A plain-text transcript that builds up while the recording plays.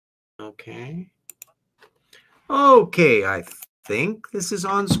Okay. Okay, I think this is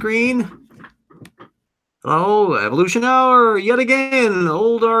on screen. Oh, Evolution Hour, yet again.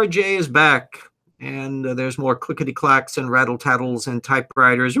 Old RJ is back. And there's more clickety-clacks and rattle-tattles and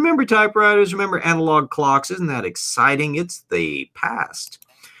typewriters. Remember typewriters? Remember analog clocks? Isn't that exciting? It's the past.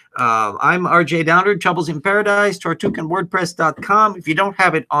 I'm RJ Downard, Troubles in Paradise, tortucanwordpress.com. If you don't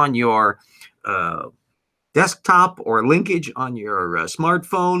have it on your desktop or linkage on your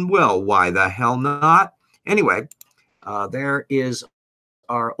smartphone, well, why the hell not? Anyway, there is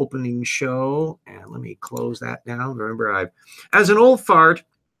our opening show, and let me close that down. Remember, as an old fart,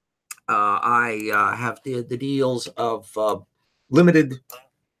 I have the deals of limited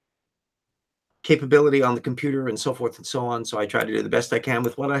capability on the computer and so forth and so on, so I try to do the best I can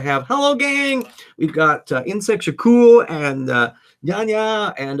with what I have. Hello, gang! We've got Insects Are Cool and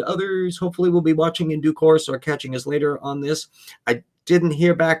Yanya and others hopefully will be watching in due course or catching us later on this. I didn't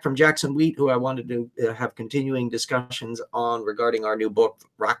hear back from Jackson Wheat, who I wanted to have continuing discussions on regarding our new book.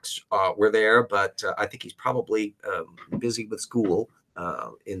 Rocks were there, but I think he's probably busy with school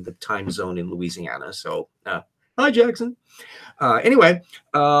in the time zone in Louisiana. So, hi, Jackson. Anyway,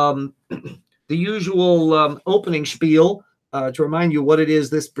 the usual opening spiel to remind you what it is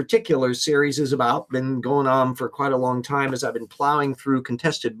this particular series is about. Been going on for quite a long time as I've been plowing through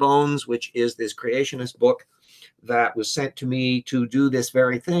Contested Bones, which is this creationist book that was sent to me to do this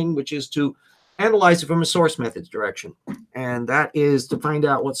very thing, which is to analyze it from a source methods direction. And that is to find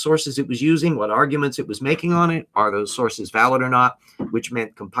out what sources it was using, what arguments it was making on it, are those sources valid or not, which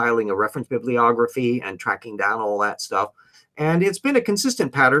meant compiling a reference bibliography and tracking down all that stuff. And it's been a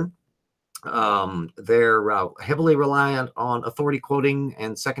consistent pattern. They're heavily reliant on authority quoting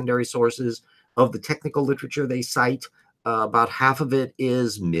and secondary sources of the technical literature they cite. About half of it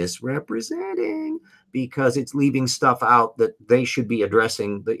is misrepresenting because it's leaving stuff out that they should be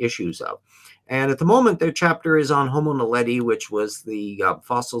addressing the issues of. And at the moment, their chapter is on Homo naledi, which was the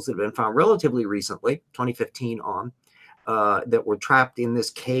fossils that have been found relatively recently, 2015 on, that were trapped in this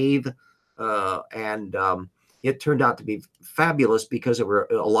cave. It turned out to be fabulous because there were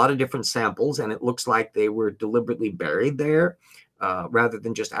a lot of different samples, and it looks like they were deliberately buried there rather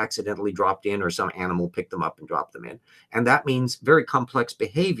than just accidentally dropped in or some animal picked them up and dropped them in. And that means very complex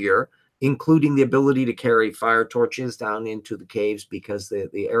behavior, including the ability to carry fire torches down into the caves because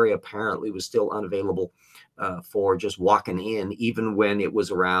the area apparently was still unavailable for just walking in, even when it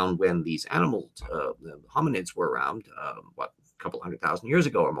was around when these animals, the hominids were around, what, a couple 100,000 years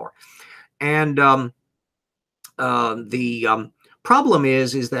ago or more. And the problem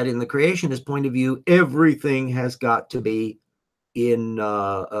is that in the creationist point of view, everything has got to be in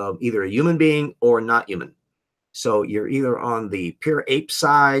either a human being or not human. So you're either on the pure ape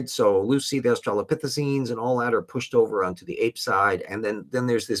side, so Lucy, the Australopithecines and all that are pushed over onto the ape side, and then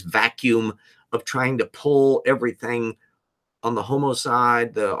there's this vacuum of trying to pull everything on the Homo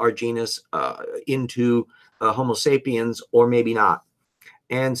side, the our genus, into Homo sapiens, or maybe not.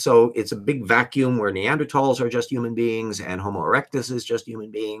 And so it's a big vacuum where Neanderthals are just human beings and Homo erectus is just human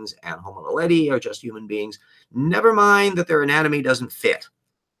beings and Homo naledi are just human beings. Never mind that their anatomy doesn't fit.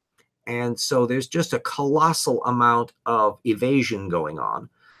 And so there's just a colossal amount of evasion going on.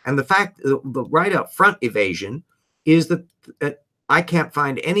 And the fact, the right up front evasion is that I can't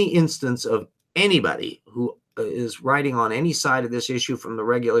find any instance of anybody who is writing on any side of this issue from the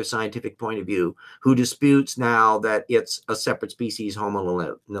regular scientific point of view who disputes now that it's a separate species,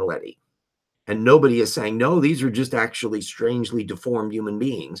 Homo naledi. And nobody is saying, no, these are just actually strangely deformed human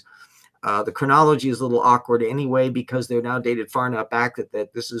beings. The chronology is a little awkward anyway, because they're now dated far enough back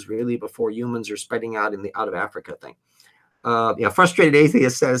that this is really before humans are spreading out in the out of Africa thing. Frustrated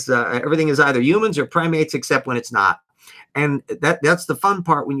Atheist says everything is either humans or primates except when it's not. And that's the fun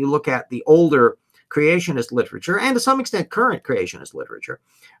part when you look at the older creationist literature, and to some extent current creationist literature,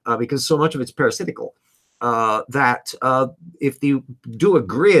 because so much of it's parasitical, that if you do a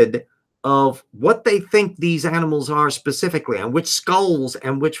grid of what they think these animals are specifically, and which skulls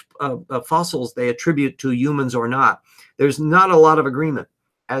and which fossils they attribute to humans or not, there's not a lot of agreement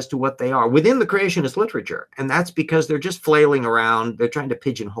as to what they are within the creationist literature. And that's because they're just flailing around. They're trying to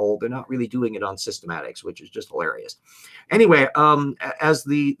pigeonhole. They're not really doing it on systematics, which is just hilarious. Anyway, as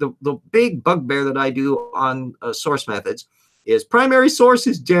the big bugbear that I do on source methods is primary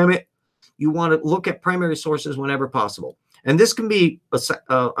sources, damn it. You want to look at primary sources whenever possible. And this can be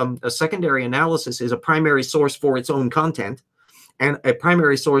a secondary analysis is a primary source for its own content, and a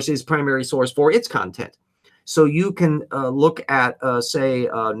primary source is primary source for its content. So you can look at, say,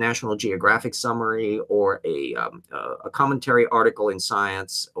 a National Geographic summary or a commentary article in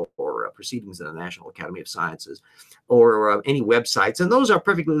Science or Proceedings of the National Academy of Sciences or any websites. And those are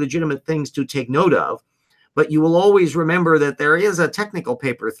perfectly legitimate things to take note of. But you will always remember that there is a technical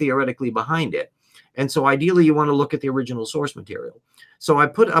paper theoretically behind it. And so ideally, you want to look at the original source material. So I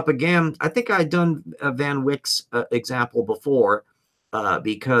put up again, I think I'd done Van Wyck's example before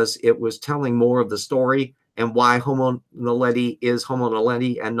because it was telling more of the story and why Homo naledi is Homo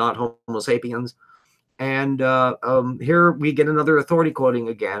naledi and not Homo sapiens. And here we get another authority quoting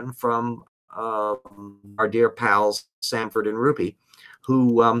again from our dear pals, Samford and Rupi,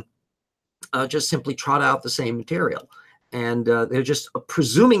 who just simply trot out the same material. And they're just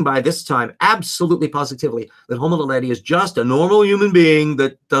presuming by this time, absolutely positively, that Homo naledi is just a normal human being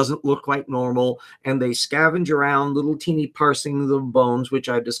that doesn't look like normal. And they scavenge around little teeny parsings of bones, which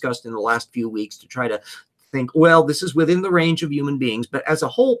I've discussed in the last few weeks, to try to think, well, this is within the range of human beings. But as a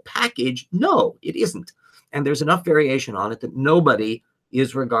whole package, no, it isn't. And there's enough variation on it that nobody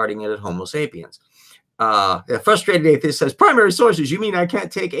is regarding it as Homo sapiens. A frustrated atheist says, primary sources, you mean I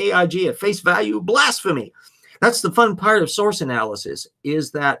can't take AIG at face value? Blasphemy. That's the fun part of source analysis,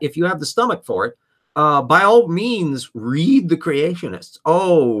 is that if you have the stomach for it, by all means, read the creationists.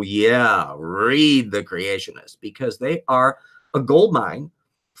 Oh, yeah, read the creationists, because they are a goldmine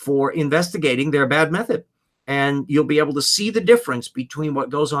for investigating their bad method. And you'll be able to see the difference between what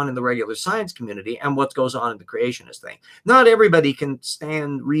goes on in the regular science community and what goes on in the creationist thing. Not everybody can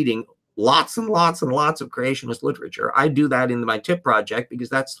stand reading lots and lots and lots of creationist literature. I do that in my tip project because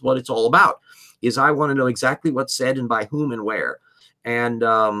that's what it's all about, is I want to know exactly what's said and by whom and where. And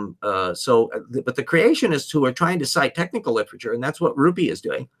but the creationists who are trying to cite technical literature, and that's what Rupi is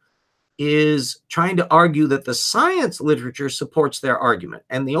doing, is trying to argue that the science literature supports their argument.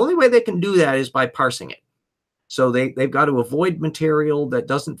 And the only way they can do that is by parsing it. So they've got to avoid material that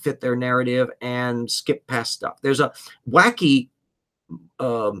doesn't fit their narrative and skip past stuff. There's a wacky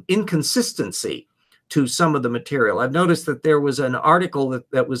inconsistency to some of the material. I've noticed that there was an article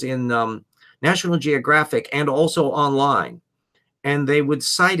that was in National Geographic and also online, and they would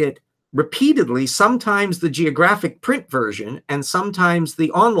cite it repeatedly, sometimes the geographic print version and sometimes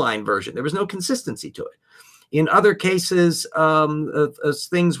the online version. There was no consistency to it. In other cases,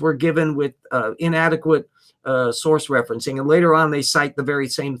 things were given with inadequate source referencing, and later on they cite the very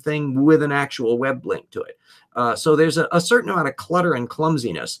same thing with an actual web link to it. So there's a certain amount of clutter and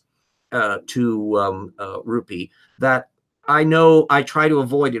clumsiness to Rupi that I know I try to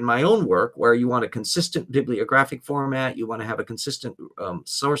avoid in my own work, where you want a consistent bibliographic format, you want to have a consistent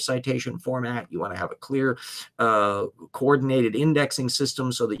source citation format, you want to have a clear coordinated indexing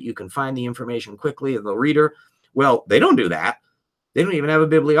system so that you can find the information quickly in the reader. Well, they don't do that. They don't even have a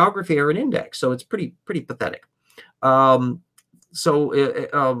bibliography or an index, so it's pretty pathetic. Everybody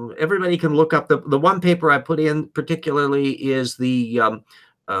can look up the one paper I put in particularly is the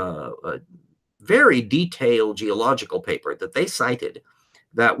very detailed geological paper that they cited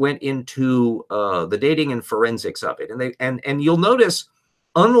that went into the dating and forensics of it. And you'll notice,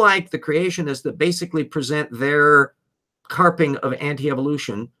 unlike the creationists that basically present their carping of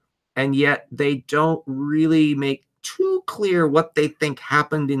anti-evolution, and yet they don't really make too clear what they think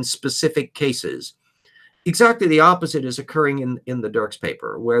happened in specific cases. Exactly the opposite is occurring in the Dirks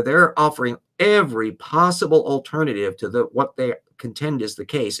paper, where they're offering every possible alternative to what they contend is the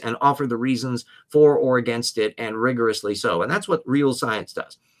case and offer the reasons for or against it, and rigorously so. And that's what real science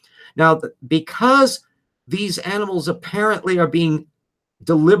does. Now, because these animals apparently are being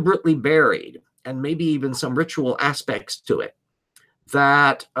deliberately buried, and maybe even some ritual aspects to it,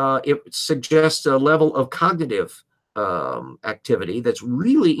 that it suggests a level of cognitive activity that's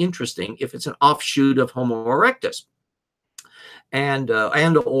really interesting if it's an offshoot of Homo erectus, and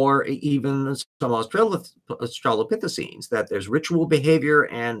or even some Australopithecines, that there's ritual behavior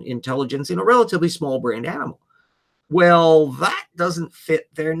and intelligence in a relatively small-brained animal. Well, that doesn't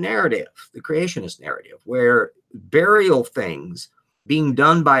fit their narrative, the creationist narrative, where burial things being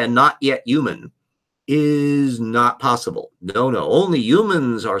done by a not yet human is not possible. No, only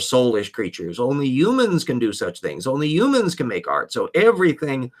humans are soulish creatures. Only humans can do such things. Only humans can make art. So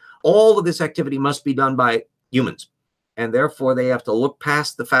everything, all of this activity must be done by humans. And therefore they have to look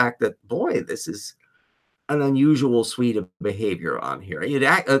past the fact that, boy, this is an unusual suite of behavior on here.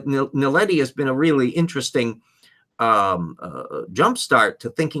 Naledi has been a really interesting jumpstart to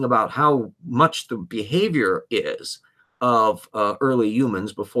thinking about how much the behavior is of early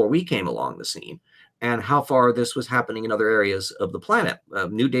humans before we came along the scene, and how far this was happening in other areas of the planet.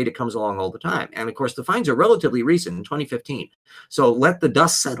 New data comes along all the time. And of course, the finds are relatively recent, in 2015. So let the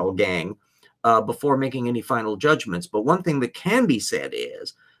dust settle, gang. before making any final judgments. But one thing that can be said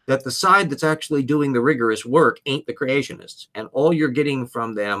is that the side that's actually doing the rigorous work ain't the creationists, and all you're getting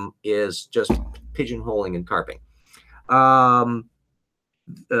from them is just pigeonholing and carping. Well,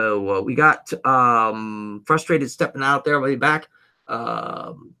 we got frustrated stepping out there. We'll be back.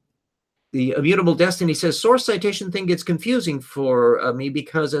 The Immutable Destiny says, source citation thing gets confusing for me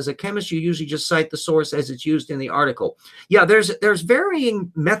because as a chemist, you usually just cite the source as it's used in the article. Yeah, there's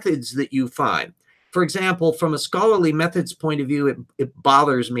varying methods that you find. For example, from a scholarly methods point of view, it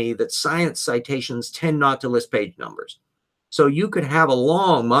bothers me that science citations tend not to list page numbers. So you could have a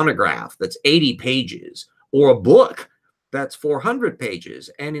long monograph that's 80 pages or a book that's 400 pages.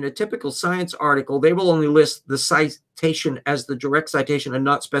 And in a typical science article, they will only list the citation as the direct citation and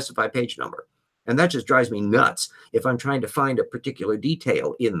not specify page number. And that just drives me nuts if I'm trying to find a particular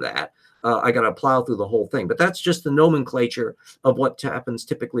detail in that. I got to plow through the whole thing. But that's just the nomenclature of what happens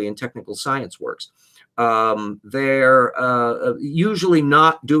typically in technical science works. They're usually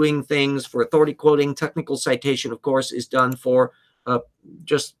not doing things for authority quoting. Technical citation, of course, is done for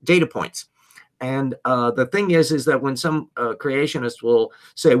just data points. And the thing is that when some creationists will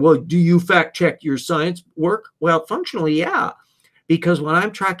say, well, do you fact check your science work? Well, functionally, yeah. Because when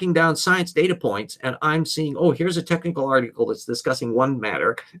I'm tracking down science data points and I'm seeing, oh, here's a technical article that's discussing one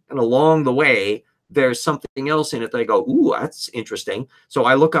matter, and along the way, there's something else in it that I go, ooh, that's interesting. So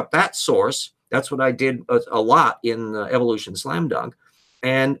I look up that source. That's what I did a lot in Evolution Slam Dunk.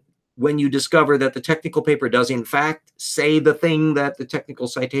 And when you discover that the technical paper does in fact say the thing that the technical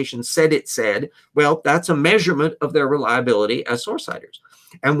citation said it said, well, that's a measurement of their reliability as source citers.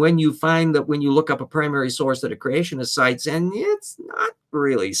 And when you find that when you look up a primary source that a creationist cites, and it's not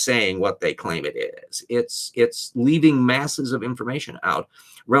really saying what they claim it is, it's leaving masses of information out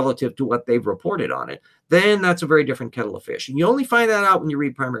relative to what they've reported on it, then that's a very different kettle of fish. And you only find that out when you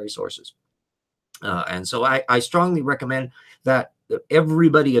read primary sources. And so I strongly recommend that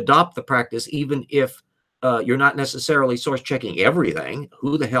everybody adopt the practice, even if you're not necessarily source checking everything.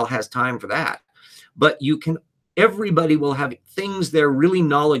 Who the hell has time for that? But you can. Everybody will have things they're really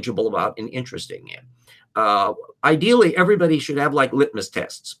knowledgeable about and interesting in. Ideally, everybody should have like litmus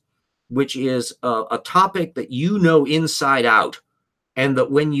tests, which is a topic that you know inside out, and that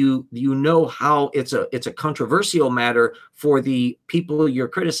when you know how it's a controversial matter for the people you're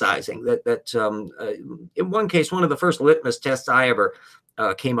criticizing. In one case, one of the first litmus tests I ever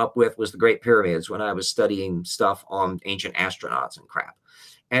came up with was the Great Pyramids when I was studying stuff on ancient astronauts and crap.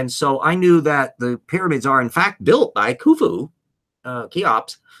 And so I knew that the pyramids are in fact built by Khufu,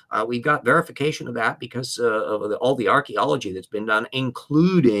 Cheops. We've got verification of that because of all the archaeology that's been done,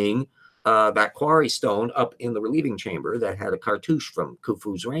 including that quarry stone up in the relieving chamber that had a cartouche from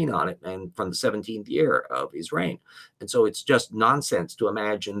Khufu's reign on it, and from the 17th year of his reign. And so it's just nonsense to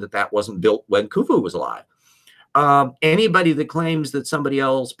imagine that that wasn't built when Khufu was alive. Anybody that claims that somebody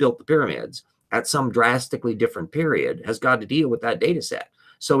else built the pyramids at some drastically different period has got to deal with that data set.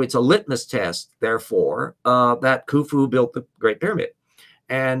 So it's a litmus test, therefore, that Khufu built the Great Pyramid.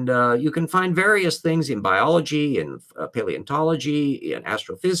 And you can find various things in biology, in paleontology, in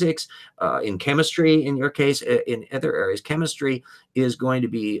astrophysics, in chemistry, in your case, in other areas. Chemistry is going to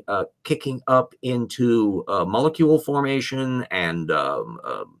be kicking up into molecule formation and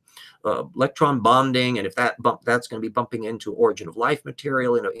electron bonding. And if that's going to be bumping into origin of life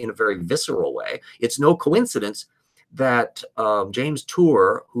material in a very visceral way. It's no coincidence that James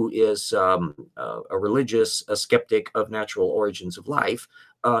Tour, who is a religious skeptic of natural origins of life,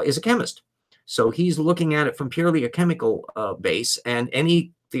 is a chemist. So he's looking at it from purely a chemical base, and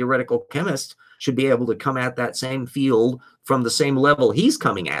any theoretical chemist should be able to come at that same field from the same level he's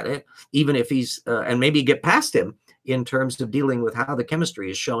coming at it, even if he's, and maybe get past him in terms of dealing with how the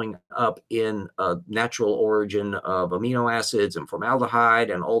chemistry is showing up in natural origin of amino acids and formaldehyde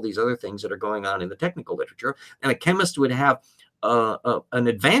and all these other things that are going on in the technical literature. And a chemist would have an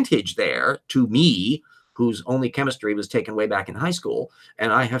advantage there to me, whose only chemistry was taken way back in high school,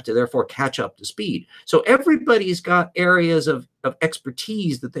 and I have to therefore catch up to speed. So everybody's got areas of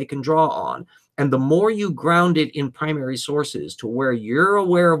expertise that they can draw on. And the more you ground it in primary sources to where you're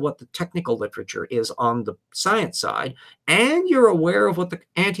aware of what the technical literature is on the science side, and you're aware of what the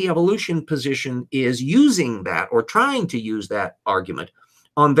anti-evolution position is using that or trying to use that argument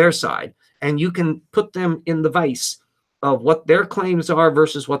on their side, and you can put them in the vice of what their claims are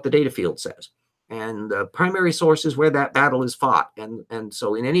versus what the data field says. And primary sources where that battle is fought. And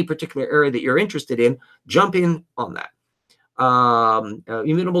so in any particular area that you're interested in, jump in on that.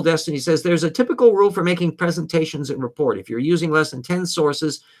 Immutable Destiny says there's a typical rule for making presentations and report. If you're using less than 10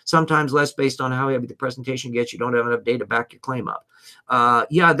 sources, sometimes less based on how heavy the presentation gets, you don't have enough data to back your claim up.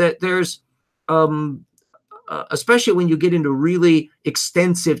 Yeah, there's especially when you get into really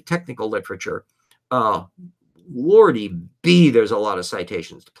extensive technical literature, lordy B, there's a lot of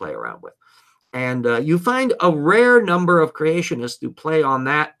citations to play around with. And you find a rare number of creationists who play on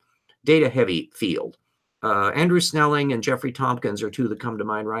that data-heavy field. Andrew Snelling and Jeffrey Tompkins are two that come to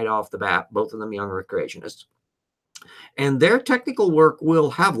mind right off the bat, both of them young Earth creationists. And their technical work will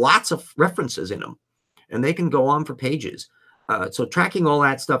have lots of references in them, and they can go on for pages. So tracking all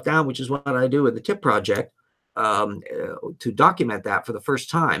that stuff down, which is what I do with the TIP project, to document that for the first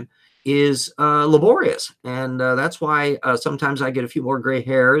time, is laborious. And that's why sometimes I get a few more gray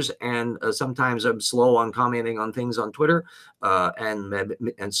hairs, and sometimes I'm slow on commenting on things on Twitter,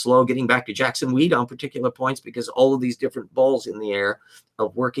 and slow getting back to Jackson Weed on particular points, because all of these different balls in the air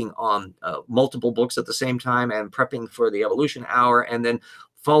of working on multiple books at the same time and prepping for the evolution hour, and then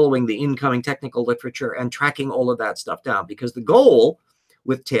following the incoming technical literature and tracking all of that stuff down. Because the goal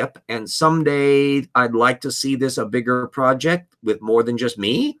with TIP, and someday I'd like to see this a bigger project with more than just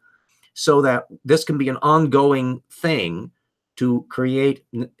me, so that this can be an ongoing thing to create,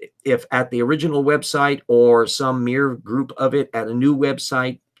 if at the original website or some mere group of it at a new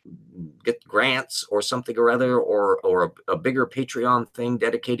website, get grants or something or other, or a bigger Patreon thing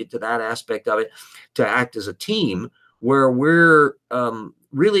dedicated to that aspect of it, to act as a team where we're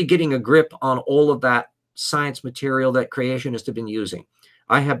really getting a grip on all of that science material that creationists have been using.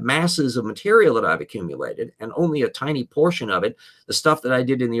 I have masses of material that I've accumulated, and only a tiny portion of it, the stuff that I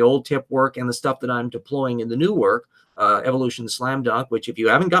did in the old TIP work and the stuff that I'm deploying in the new work, Evolution Slam Dunk, which if you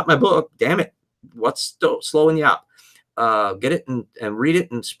haven't got my book, damn it, what's slowing you up? Get it and read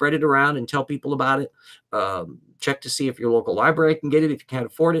it and spread it around and tell people about it. Check to see if your local library can get it if you can't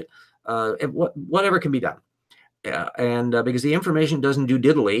afford it. Whatever can be done. And because the information doesn't do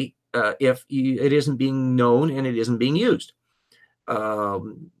diddly if it isn't being known and it isn't being used.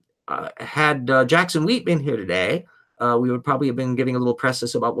 Had Jackson Wheat been here today, we would probably have been giving a little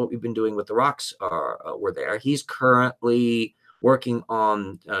preface about what we've been doing with the rocks were there. He's currently working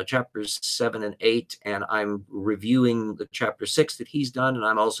on chapters 7 and 8, and I'm reviewing the chapter 6 that he's done, and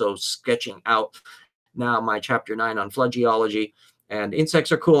I'm also sketching out now my chapter 9 on flood geology. And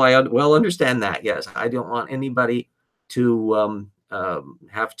insects are cool. I well understand that. Yes, I don't want anybody to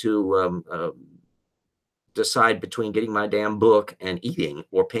have to decide between getting my damn book and eating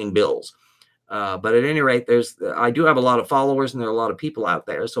or paying bills. But at any rate, I do have a lot of followers, and there are a lot of people out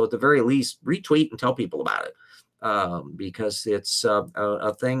there. So at the very least, retweet and tell people about it, because it's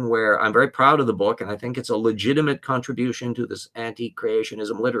a thing where I'm very proud of the book, and I think it's a legitimate contribution to this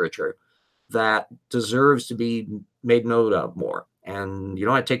anti-creationism literature that deserves to be made note of more. And you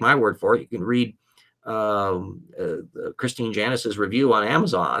don't have to take my word for it. You can read Christine Janis's review on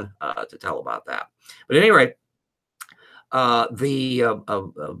Amazon to tell about that. But at any rate, the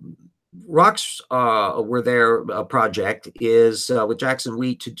Rocks Were There project is with Jackson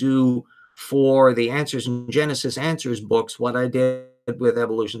Wheat to do for the Answers in Genesis Answers books what I did with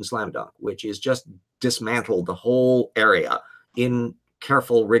Evolution Slam Dunk, which is just dismantle the whole area in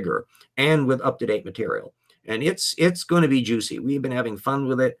careful rigor and with up-to-date material. And it's going to be juicy. We've been having fun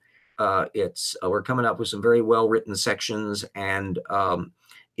with it. We're coming up with some very well-written sections, and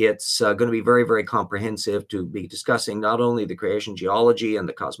it's going to be very, very comprehensive, to be discussing not only the creation geology and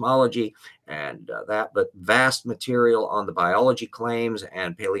the cosmology and but vast material on the biology claims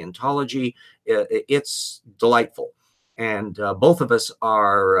and paleontology. It's delightful. And both of us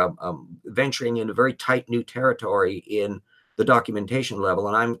are venturing into very tight new territory in the documentation level.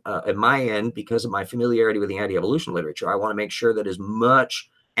 And I'm at my end, because of my familiarity with the anti-evolution literature, I want to make sure that as much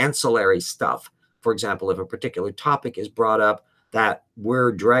ancillary stuff, for example, if a particular topic is brought up, that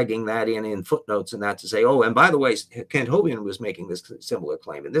we're dragging that in footnotes and that to say, oh, and by the way, Kent Hovind was making this similar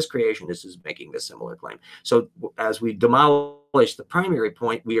claim, and this creationist is making this similar claim. So as we demolish the primary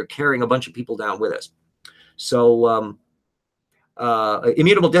point, we are carrying a bunch of people down with us. So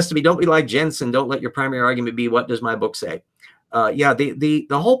immutable destiny, don't be like Jensen. Don't let your primary argument be, what does my book say? Yeah, the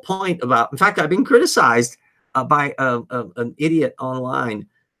whole point about, in fact, I've been criticized by an idiot online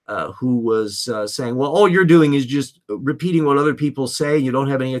who was saying, well, all you're doing is just repeating what other people say. You don't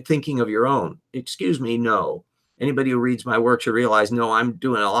have any thinking of your own. Excuse me, no. Anybody who reads my work should realize, no, I'm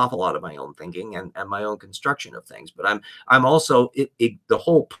doing an awful lot of my own thinking and my own construction of things. But I'm also, the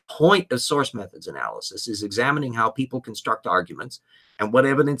whole point of source methods analysis is examining how people construct arguments and what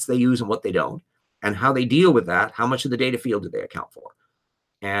evidence they use and what they don't, and how they deal with that. How much of the data field do they account for?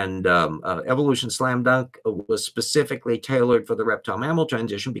 And Evolution Slam Dunk was specifically tailored for the reptile-mammal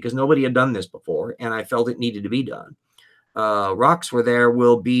transition because nobody had done this before, and I felt it needed to be done. Rocks Were There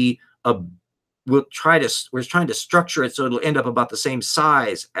will be we're trying to structure it so it'll end up about the same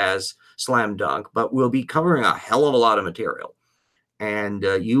size as slam dunk, but we'll be covering a hell of a lot of material. And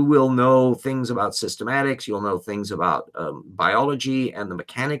you will know things about systematics. You'll know things about biology and the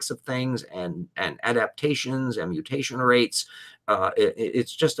mechanics of things, and adaptations and mutation rates.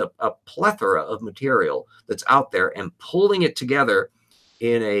 It's just a plethora of material that's out there, and pulling it together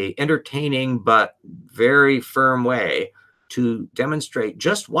in a entertaining but very firm way to demonstrate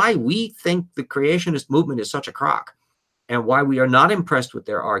just why we think the creationist movement is such a crock, and why we are not impressed with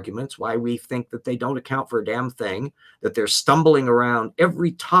their arguments, why we think that they don't account for a damn thing, that they're stumbling around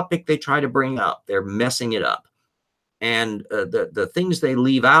every topic they try to bring up. They're messing it up. And the things they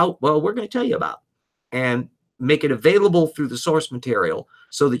leave out, well, we're going to tell you about, and make it available through the source material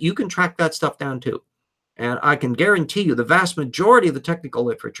so that you can track that stuff down too. And I can guarantee you the vast majority of the technical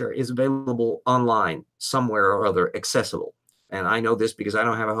literature is available online somewhere or other, accessible. And I know this because I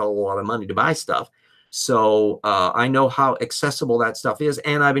don't have a whole lot of money to buy stuff. So I know how accessible that stuff is,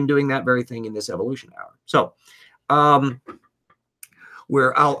 and I've been doing that very thing in this evolution hour. So I'll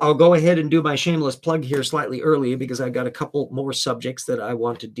go ahead and do my shameless plug here slightly early, because I've got a couple more subjects that I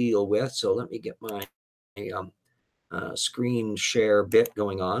want to deal with. So let me get my screen share bit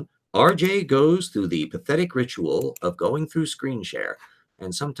going on. RJ goes through the pathetic ritual of going through screen share.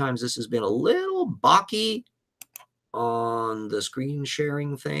 And sometimes this has been a little balky on the screen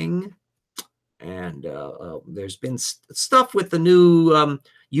sharing thing. And there's been stuff with the new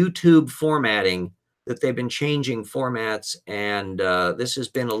YouTube formatting that they've been changing formats, and this has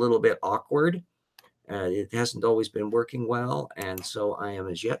been a little bit awkward. It hasn't always been working well, and so I am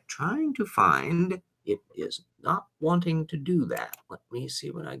as yet trying to find. It is not wanting to do that. Let me see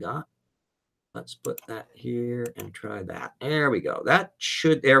what I got. Let's put that here and try that. There we go.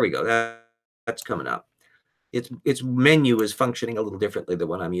 There we go. That's coming up. Its menu is functioning a little differently than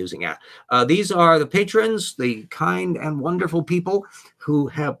what I'm using at. These are the patrons, the kind and wonderful people who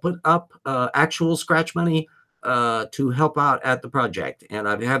have put up actual scratch money to help out at the project. And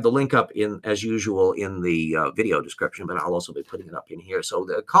I have the link up as usual in the video description, but I'll also be putting it up in here. So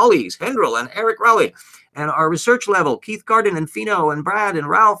the colleagues, Hendril and Eric Rowley, and our research level, Keith Garden and Fino and Brad and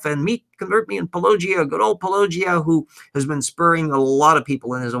Ralph and Convert Me and Pelagia, good old Pelagia, who has been spurring a lot of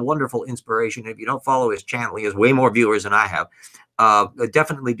people and is a wonderful inspiration. If you don't follow his channel, he has way more viewers than I have.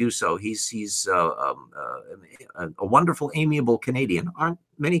 Definitely do so. He's a wonderful, amiable Canadian. Aren't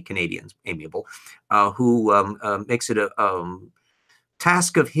many Canadians amiable? Who makes it a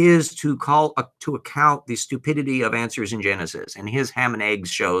task of his to call to account the stupidity of Answers in Genesis. And his ham and eggs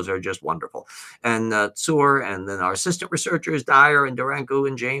shows are just wonderful. And Tsur, and then our assistant researchers, Dyer and Duranko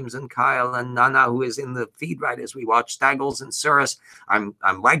and James and Kyle and Nana, who is in the feed right as we watch, Staggles and Surus. I'm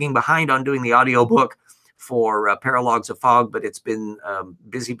lagging behind on doing the audiobook for Paralogs of Fog, but it's been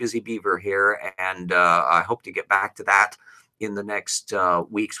busy beaver here, and I hope to get back to that in the next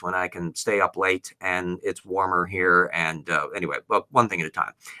weeks when I can stay up late and it's warmer here. And anyway, well, one thing at a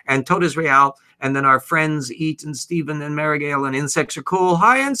time. And Todas Real, and then our friends Eat and Stephen and Marigale and Insects Are Cool.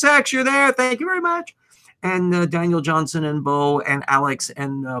 Hi, Insects, you're there. Thank you very much. And Daniel Johnson and Bo and Alex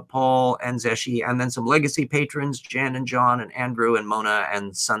and Paul and Zeshi, and then some legacy patrons, Jen and John and Andrew and Mona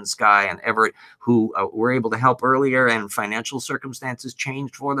and Sun Sky and Everett, who were able to help earlier, and financial circumstances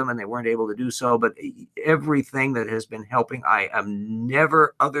changed for them and they weren't able to do so. But everything that has been helping, I am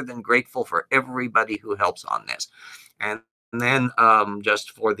never other than grateful for everybody who helps on this. And then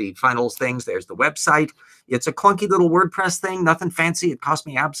just for the finals things, there's the website. It's a clunky little WordPress thing, nothing fancy. It cost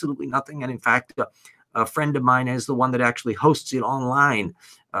me absolutely nothing. And in fact, a friend of mine is the one that actually hosts it online,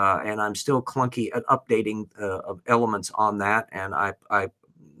 and I'm still clunky at updating elements on that, and I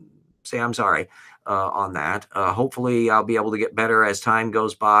say I'm sorry on that. Hopefully I'll be able to get better as time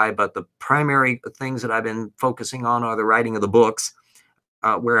goes by, but the primary things that I've been focusing on are the writing of the books,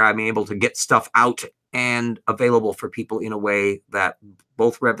 where I'm able to get stuff out and available for people in a way that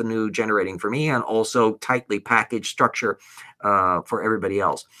both revenue generating for me and also tightly packaged structure for everybody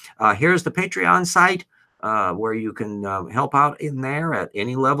else. Here's the Patreon site where you can help out in there at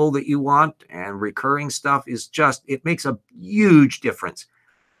any level that you want. And recurring stuff is just, it makes a huge difference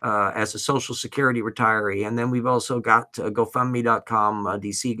as a Social Security retiree. And then we've also got GoFundMe.com,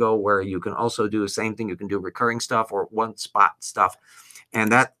 DCGo, where you can also do the same thing. You can do recurring stuff or one spot stuff.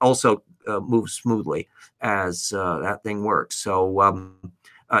 And that also moves smoothly as that thing works. So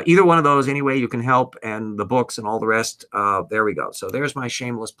either one of those, anyway, you can help, and the books and all the rest. There we go. So there's my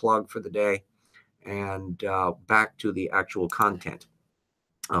shameless plug for the day. And back to the actual content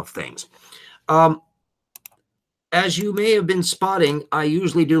of things. As you may have been spotting, I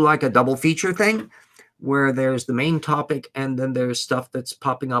usually do like a double feature thing where there's the main topic and then there's stuff that's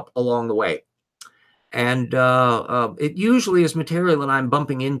popping up along the way. And it usually is material that I'm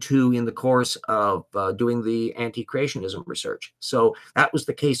bumping into in the course of doing the anti-creationism research. So that was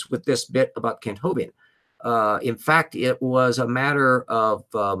the case with this bit about Kent Hovind. In fact, it was a matter of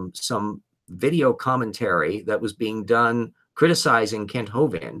some video commentary that was being done criticizing Kent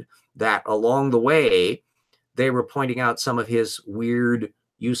Hovind, that along the way, they were pointing out some of his weird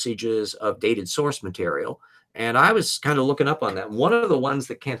usages of dated source material. And I was kind of looking up on that. One of the ones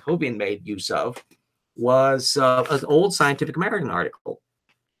that Kent Hovind made use of was an old Scientific American article,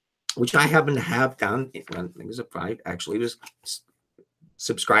 which I happen to have down. I actually was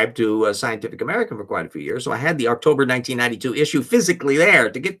subscribed to Scientific American for quite a few years, so I had the October 1992 issue physically there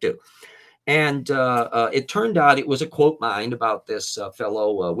to get to. And it turned out it was a quote mine about this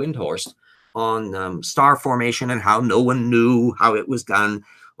fellow Windhorst on star formation and how no one knew how it was done.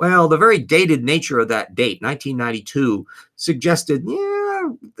 Well, the very dated nature of that date, 1992, suggested, yeah,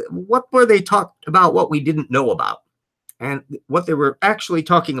 what were they talking about what we didn't know about? And what they were actually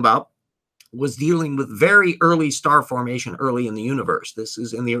talking about was dealing with very early star formation early in the universe. This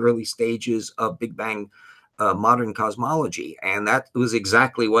is in the early stages of Big Bang modern cosmology. And that was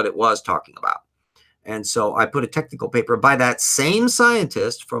exactly what it was talking about. And so I put a technical paper by that same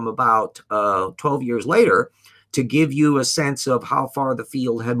scientist from about 12 years later to give you a sense of how far the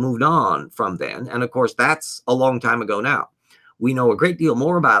field had moved on from then. And of course, that's a long time ago now. We know a great deal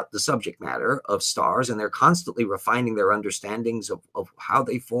more about the subject matter of stars, and they're constantly refining their understandings of how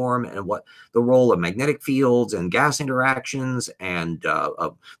they form and what the role of magnetic fields and gas interactions and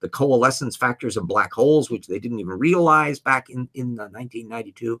the coalescence factors of black holes, which they didn't even realize back in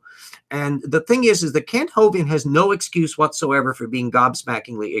 1992. And the thing is that Kent Hovind has no excuse whatsoever for being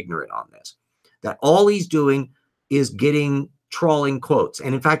gobsmackingly ignorant on this, that all he's doing is trawling quotes.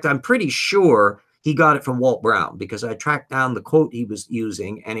 And in fact, I'm pretty sure he got it from Walt Brown, because I tracked down the quote he was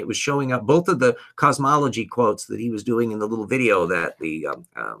using, and it was showing up both of the cosmology quotes that he was doing in the little video that the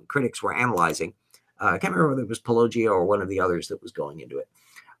critics were analyzing. I can't remember whether it was Pelogio or one of the others that was going into it.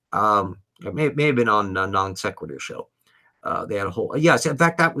 It may have been on a Non Sequitur show. They had a whole, yes, in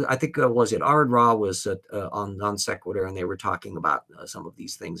fact, that was, I think, was it Ard Ra was on Non Sequitur, and they were talking about some of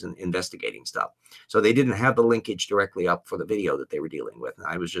these things and investigating stuff. So they didn't have the linkage directly up for the video that they were dealing with.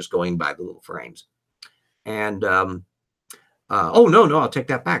 I was just going by the little frames. And oh, no, I'll take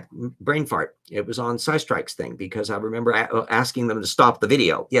that back. Brain fart. It was on Sci-Strike's thing, because I remember asking them to stop the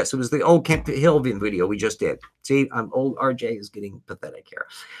video. Yes, it was the old Kent Hovind video we just did. See, I'm old. RJ is getting pathetic here.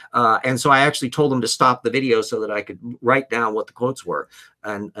 And so I actually told them to stop the video so that I could write down what the quotes were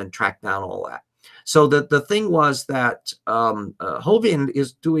and track down all that. So the thing was that Hovind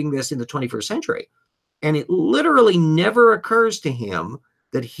is doing this in the 21st century. And it literally never occurs to him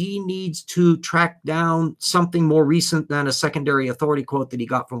that he needs to track down something more recent than a secondary authority quote that he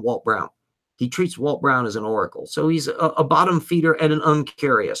got from Walt Brown. He treats Walt Brown as an oracle. So he's a bottom feeder and an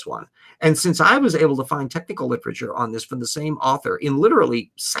uncurious one. And since I was able to find technical literature on this from the same author in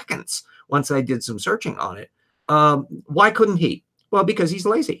literally seconds, once I did some searching on it, why couldn't he? Well, because he's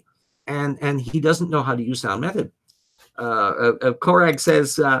lazy and he doesn't know how to use sound method. Korag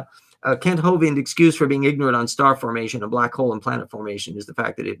says, Kent Hovind excuse for being ignorant on star formation and black hole and planet formation is the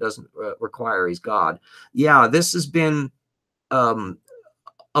fact that it doesn't require he's God. Yeah, this has been a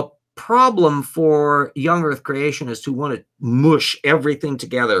problem for young Earth creationists who want to mush everything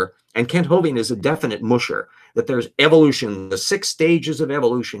together. And Kent Hovind is a definite musher, that there's evolution, the 6 stages of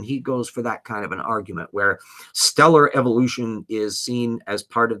evolution. He goes for that kind of an argument where stellar evolution is seen as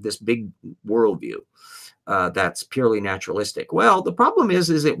part of this big worldview. That's purely naturalistic. Well, the problem is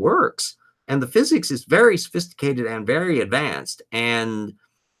it works, and the physics is very sophisticated and very advanced. And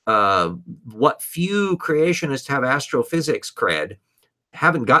what few creationists have astrophysics cred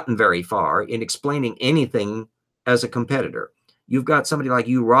haven't gotten very far in explaining anything as a competitor. You've got somebody like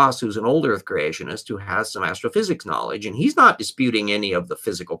Hugh Ross, who's an old Earth creationist, who has some astrophysics knowledge, and he's not disputing any of the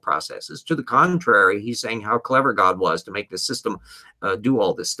physical processes. To the contrary, he's saying how clever God was to make the system do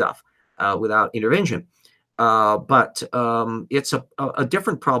all this stuff without intervention. But it's a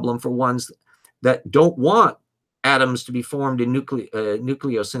different problem for ones that don't want atoms to be formed in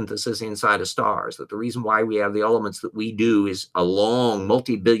nucleosynthesis inside of stars. That the reason why we have the elements that we do is a long,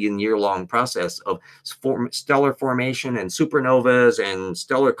 multi-billion-year-long process of stellar formation and supernovas and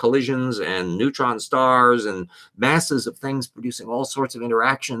stellar collisions and neutron stars and masses of things producing all sorts of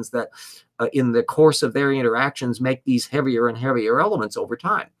interactions that in the course of their interactions make these heavier and heavier elements over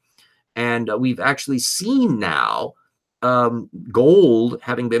time. And we've actually seen now gold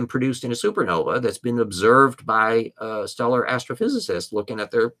having been produced in a supernova that's been observed by stellar astrophysicists looking at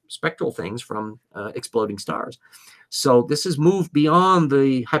their spectral things from exploding stars. So this has moved beyond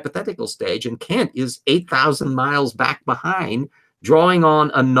the hypothetical stage, and Kent is 8,000 miles back behind, drawing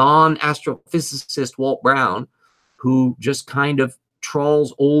on a non-astrophysicist, Walt Brown, who just kind of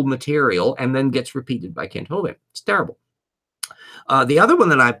trawls old material and then gets repeated by Kent Hovind. It's terrible. The other one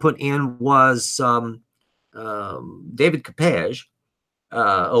that I put in was David Coppedge.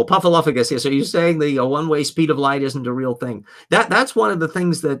 Puffalophagus. So you're saying the one-way speed of light isn't a real thing. That's one of the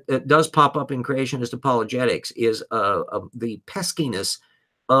things that does pop up in creationist apologetics is the peskiness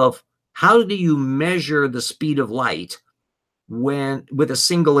of how do you measure the speed of light when with a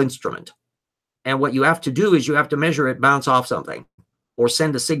single instrument. And what you have to do is you have to measure it bounce off something or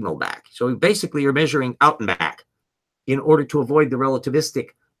send a signal back. So basically you're measuring out and back in order to avoid the relativistic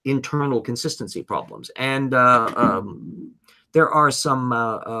internal consistency problems. And there are some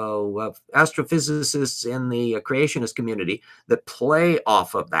astrophysicists in the creationist community that play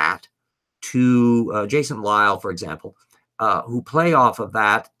off of that to Jason Lisle, for example, who play off of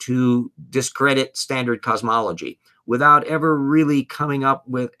that to discredit standard cosmology without ever really coming up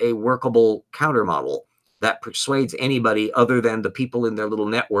with a workable counter model that persuades anybody other than the people in their little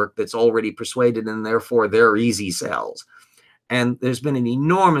network that's already persuaded, and therefore they're easy sells. And there's been an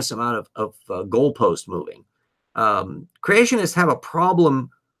enormous amount of goalpost moving. Creationists have a problem,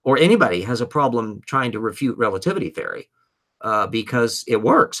 or anybody has a problem trying to refute relativity theory because it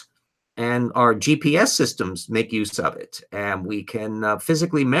works. And our GPS systems make use of it. And we can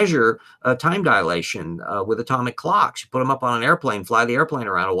physically measure time dilation with atomic clocks. You put them up on an airplane, fly the airplane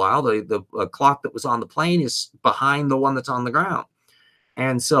around a while. The clock that was on the plane is behind the one that's on the ground.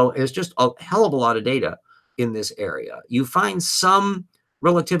 And so it's just a hell of a lot of data in this area. You find some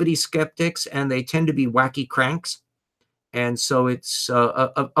relativity skeptics, and they tend to be wacky cranks. And so it's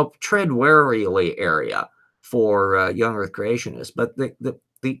a tread warily area for young Earth creationists. But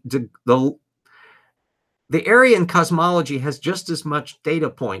the area in cosmology has just as much data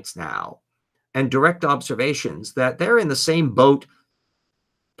points now and direct observations that they're in the same boat,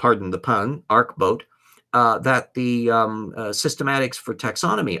 pardon the pun, arc boat, that the systematics for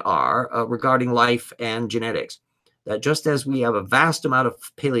taxonomy are regarding life and genetics. That just as we have a vast amount of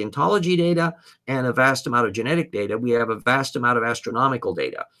paleontology data and a vast amount of genetic data, we have a vast amount of astronomical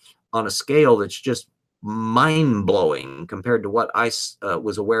data on a scale that's just mind-blowing compared to what I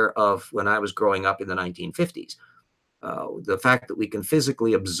was aware of when I was growing up in the 1950s. The fact that we can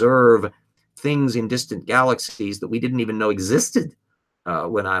physically observe things in distant galaxies that we didn't even know existed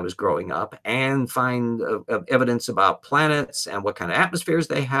when I was growing up, and find evidence about planets and what kind of atmospheres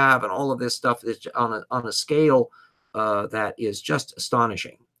they have, and all of this stuff is on a scale that is just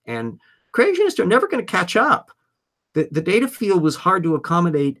astonishing. And creationists are never going to catch up. The data field was hard to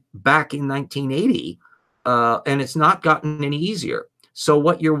accommodate back in 1980, and it's not gotten any easier. So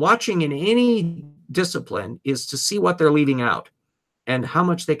what you're watching in any discipline is to see what they're leaving out and how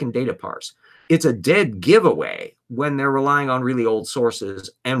much they can data parse. It's a dead giveaway when they're relying on really old sources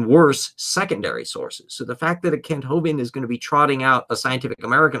and worse, secondary sources. So the fact that a Kent Hovind is going to be trotting out a Scientific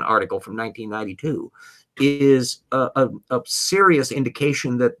American article from 1992 is a serious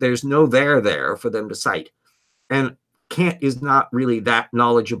indication that there's no there for them to cite. And Kent is not really that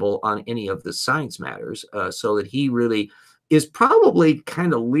knowledgeable on any of the science matters, so that he really is probably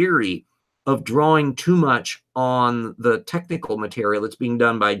kind of leery of drawing too much on the technical material that's being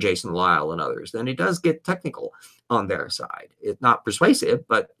done by Jason Lisle and others. Then it does get technical on their side. It's not persuasive,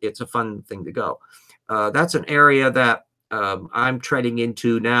 but it's a fun thing to go. That's an area that I'm treading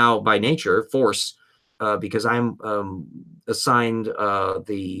into now by nature, force, because I'm assigned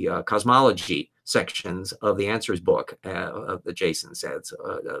the cosmology sections of the answers book that Jason said,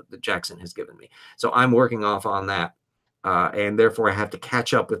 that Jackson has given me. So I'm working off on that. And therefore I have to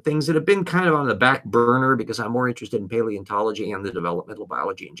catch up with things that have been kind of on the back burner because I'm more interested in paleontology and the developmental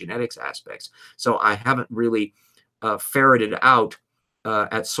biology and genetics aspects. So I haven't really ferreted out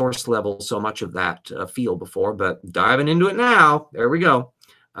at source level so much of that field before, but diving into it now. There we go.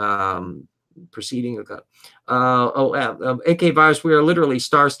 Proceeding. AK virus, we are literally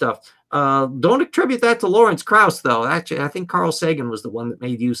star stuff. Don't attribute that to Lawrence Krauss, though. Actually, I think Carl Sagan was the one that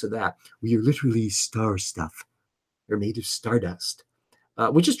made use of that. We are literally star stuff. They're made of stardust,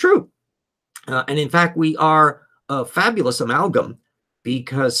 which is true. And in fact, we are a fabulous amalgam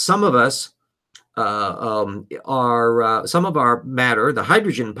because some of us are, some of our matter, the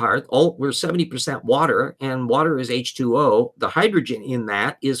hydrogen part, we're 70% water, and water is H2O. The hydrogen in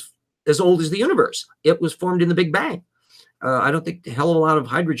that is as old as the universe. It was formed in the Big Bang. I don't think a hell of a lot of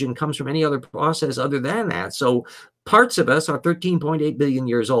hydrogen comes from any other process other than that. So parts of us are 13.8 billion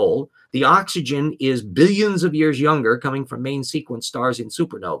years old. The oxygen is billions of years younger, coming from main sequence stars in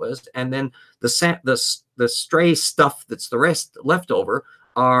supernovas. And then the the stray stuff that's the rest left over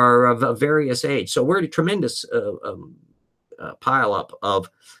are of various age. So we're at a tremendous pile up of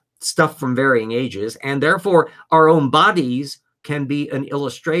stuff from varying ages, and therefore our own bodies can be an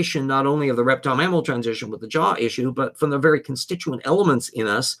illustration not only of the reptile-mammal transition with the jaw issue, but from the very constituent elements in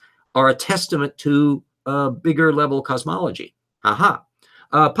us are a testament to bigger level cosmology. Aha.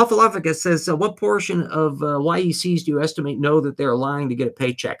 Puffalophagus says, what portion of YECs do you estimate know that they're lying to get a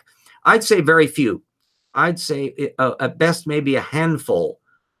paycheck? I'd say very few. I'd say at best maybe a handful,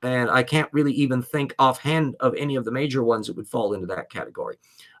 and I can't really even think offhand of any of the major ones that would fall into that category.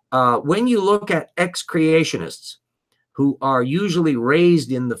 When you look at ex-creationists who are usually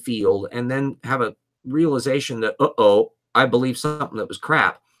raised in the field and then have a realization that, uh-oh, I believe something that was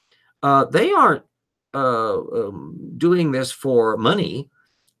crap, they aren't doing this for money.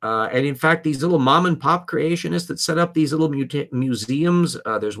 And in fact, these little mom and pop creationists that set up these little museums,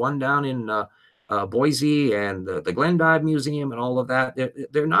 there's one down in Boise and the Glendive Museum and all of that.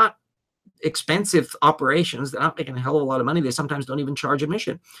 They're not expensive operations. They're not making a hell of a lot of money. They sometimes don't even charge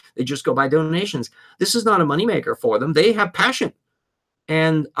admission. They just go by donations. This is not a moneymaker for them. They have passion.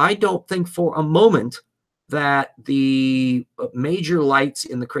 And I don't think for a moment that the major lights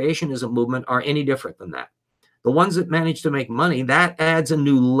in the creationism movement are any different than that. The ones that manage to make money, that adds a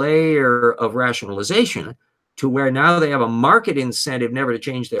new layer of rationalization to where now they have a market incentive never to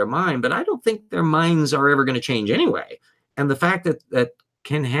change their mind, but I don't think their minds are ever going to change anyway. And the fact that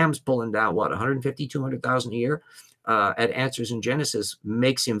Ken Ham's pulling down, what, 150, 200,000 a year at Answers in Genesis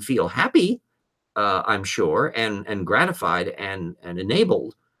makes him feel happy, I'm sure, and gratified and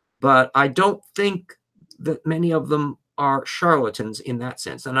enabled. But I don't think that many of them are charlatans in that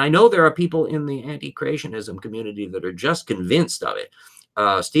sense. And I know there are people in the anti-creationism community that are just convinced of it.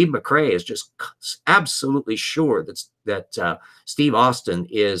 Steve McRae is just absolutely sure that Steve Austin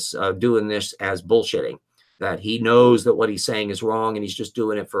is doing this as bullshitting, that he knows that what he's saying is wrong and he's just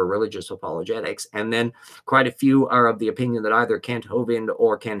doing it for religious apologetics. And then quite a few are of the opinion that either Kent Hovind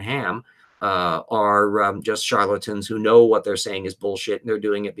or Ken Ham are just charlatans who know what they're saying is bullshit and they're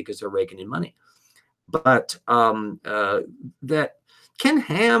doing it because they're raking in money. But that Ken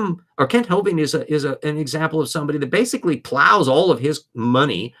Ham or Kent Hovind is an example of somebody that basically plows all of his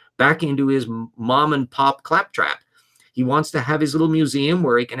money back into his mom and pop claptrap. He wants to have his little museum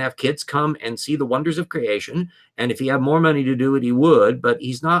where he can have kids come and see the wonders of creation. And if he had more money to do it, he would. But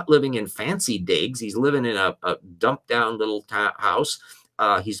he's not living in fancy digs. He's living in a dumped down little house.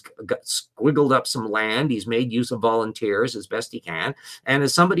 He's got squiggled up some land. He's made use of volunteers as best he can. And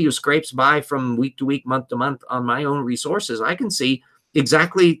as somebody who scrapes by from week to week, month to month on my own resources, I can see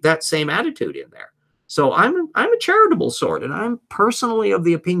exactly that same attitude in there. So I'm a charitable sort, and I'm personally of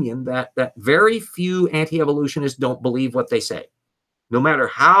the opinion that very few anti-evolutionists don't believe what they say, no matter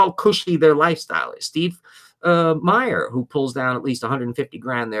how cushy their lifestyle is. Steve Meyer, who pulls down at least 150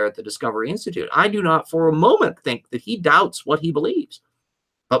 grand there at the Discovery Institute, I do not for a moment think that he doubts what he believes.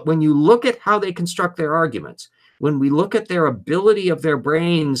 But when you look at how they construct their arguments, when we look at their ability of their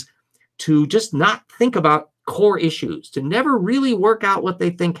brains to just not think about core issues, to never really work out what they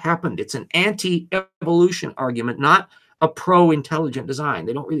think happened. It's an anti-evolution argument, not a pro-intelligent design.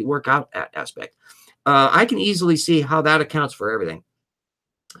 They don't really work out that aspect. I can easily see how that accounts for everything.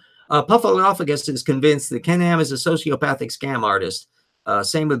 Puffalophagus is convinced that Ken Ham is a sociopathic scam artist.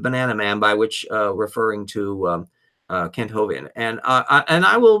 Same with Banana Man, by which referring to Kent Hovind. And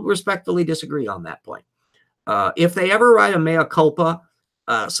I will respectfully disagree on that point. If they ever write a mea culpa,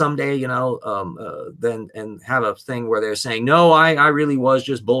 someday, you know, then and have a thing where they're saying, no, I really was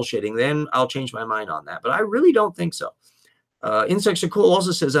just bullshitting, then I'll change my mind on that. But I really don't think so. Insects Are Cool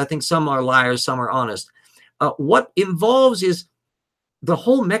also says, I think some are liars, some are honest. What involves is the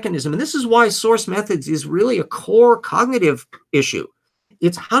whole mechanism. And this is why source methods is really a core cognitive issue.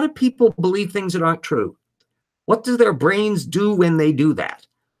 It's how do people believe things that aren't true? What do their brains do when they do that?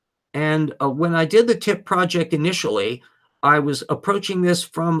 And when I did the TIP project initially, I was approaching this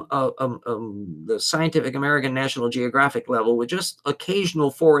from the Scientific American National Geographic level with just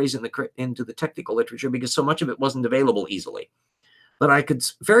occasional forays into the technical literature because so much of it wasn't available easily. But I could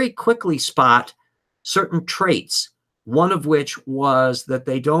very quickly spot certain traits, one of which was that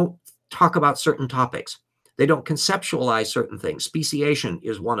they don't talk about certain topics. They don't conceptualize certain things. Speciation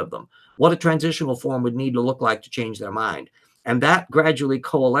is one of them. What a transitional form would need to look like to change their mind. And that gradually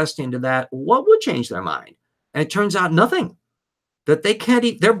coalesced into that, what would change their mind? And it turns out nothing, that they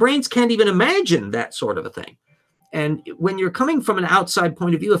can't, their brains can't even imagine that sort of a thing. And when you're coming from an outside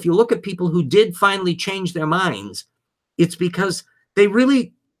point of view, if you look at people who did finally change their minds, it's because they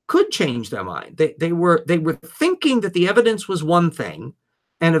really could change their mind. They were thinking that the evidence was one thing,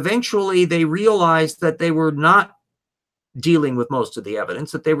 And eventually they realized that they were not dealing with most of the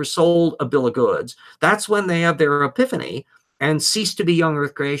evidence, that they were sold a bill of goods. That's when they have their epiphany and cease to be young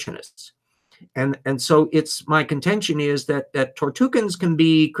Earth creationists. And so it's my contention is that Tortukans can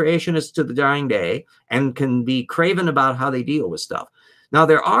be creationists to the dying day and can be craven about how they deal with stuff. Now,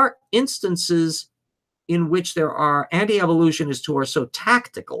 there are instances in which there are anti-evolutionists who are so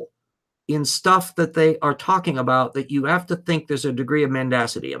tactical in stuff that they are talking about that you have to think there's a degree of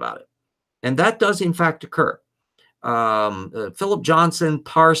mendacity about it. And that does, in fact, occur. Philip Johnson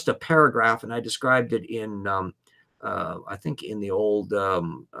parsed a paragraph, and I described it in, I think, in the old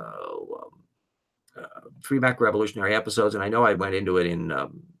Freeback Revolutionary episodes, and I know I went into it in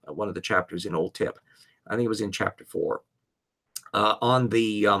one of the chapters in Old Tip. I think it was in chapter 4 on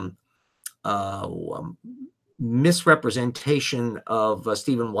the misrepresentation of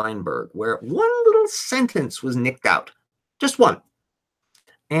Steven Weinberg, where one little sentence was nicked out, just one,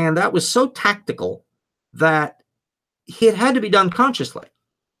 and that was so tactical that it had to be done consciously.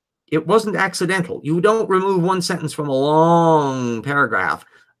 It wasn't accidental. You don't remove one sentence from a long paragraph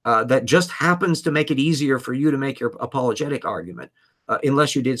that just happens to make it easier for you to make your apologetic argument,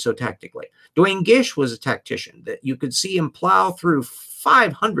 unless you did so tactically. Duane Gish was a tactician that you could see him plow through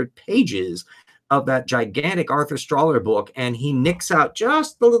 500 pages of that gigantic Arthur Strahler book, and he nicks out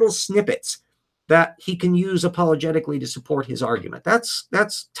just the little snippets that he can use apologetically to support his argument.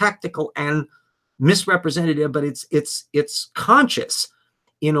 That's tactical and misrepresentative, but it's conscious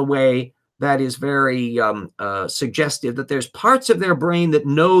in a way that is very suggestive that there's parts of their brain that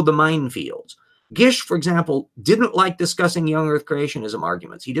know the minefields. Gish, for example, didn't like discussing young Earth creationism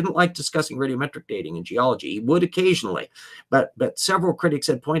arguments. He didn't like discussing radiometric dating in geology. He would occasionally, but several critics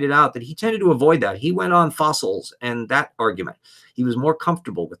had pointed out that he tended to avoid that. He went on fossils and that argument. He was more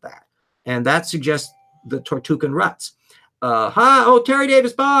comfortable with that. And that suggests the Tortukan ruts. Terry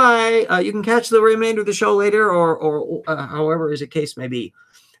Davis, bye. You can catch the remainder of the show later or however as the case may be.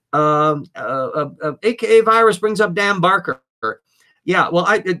 AKA Virus brings up Dan Barker. Yeah, well,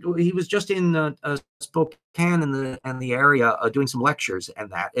 he was just in Spokane and the area doing some lectures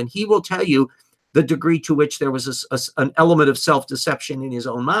and he will tell you the degree to which there was an element of self-deception in his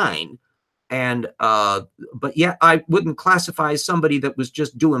own mind. And but yet I wouldn't classify somebody that was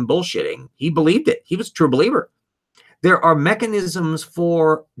just doing bullshitting. He believed it. He was a true believer. There are mechanisms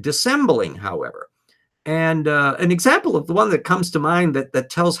for dissembling, however. And an example of the one that comes to mind that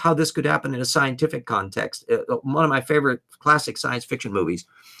tells how this could happen in a scientific context, one of my favorite classic science fiction movies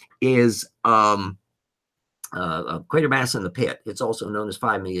is Quatermass in the Pit. It's also known as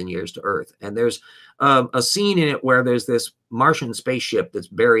 5 Million Years to Earth. And there's a scene in it where there's this Martian spaceship that's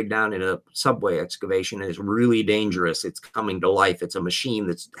buried down in a subway excavation and it's really dangerous. It's coming to life. It's a machine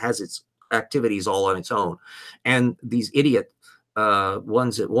that has its activities all on its own. And these idiot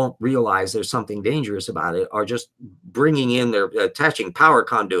ones that won't realize there's something dangerous about it are just bringing in, they're attaching power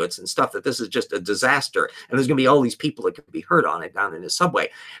conduits and stuff, that this is just a disaster. And there's going to be all these people that could be hurt on it down in his subway.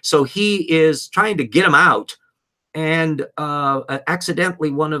 So he is trying to get them out. And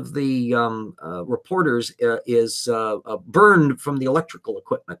accidentally, one of the reporters is burned from the electrical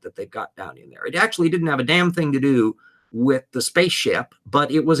equipment that they've got down in there. It actually didn't have a damn thing to do with the spaceship,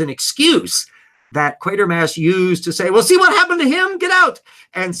 but it was an excuse that Quatermass used to say, well, see what happened to him? Get out.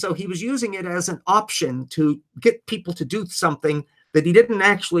 And so he was using it as an option to get people to do something that he didn't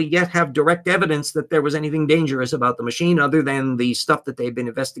actually yet have direct evidence that there was anything dangerous about the machine other than the stuff that they've been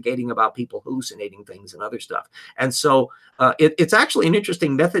investigating about people hallucinating things and other stuff. And so it's actually an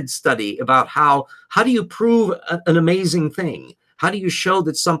interesting method study about how do you prove an amazing thing? How do you show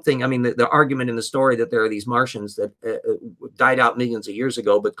that something, I mean, the argument in the story that there are these Martians that died out millions of years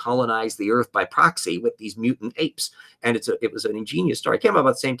ago, but colonized the Earth by proxy with these mutant apes. And it was an ingenious story. It came out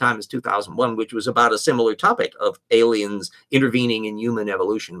about the same time as 2001, which was about a similar topic of aliens intervening in human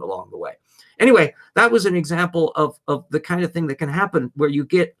evolution along the way. Anyway, that was an example of the kind of thing that can happen where you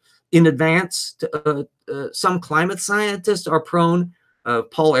get in advance to, some climate scientists are prone.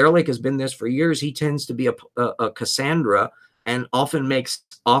 Paul Ehrlich has been this for years. He tends to be a Cassandra and often makes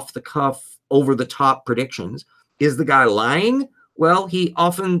off-the-cuff, over-the-top predictions. Is the guy lying? Well, he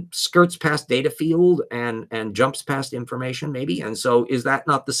often skirts past data field and jumps past information, maybe. And so is that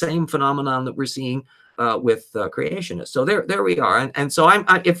not the same phenomenon that we're seeing with creationists? So there we are. And so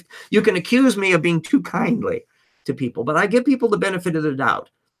if you can accuse me of being too kindly to people, but I give people the benefit of the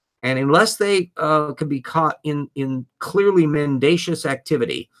doubt. And unless they can be caught in clearly mendacious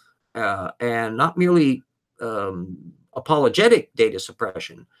activity and not merely apologetic data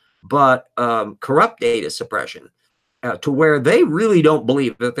suppression, but corrupt data suppression, to where they really don't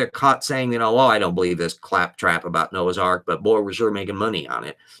believe that they're caught saying, oh, I don't believe this claptrap about Noah's Ark, but boy, we're sure making money on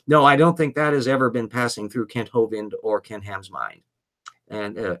it. No, I don't think that has ever been passing through Kent Hovind or Ken Ham's mind.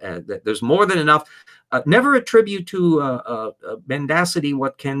 And there's more than enough. Never attribute to mendacity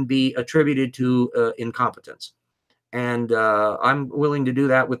what can be attributed to incompetence. And I'm willing to do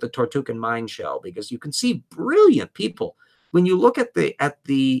that with the Tortugan mine shell, because you can see brilliant people. When you look at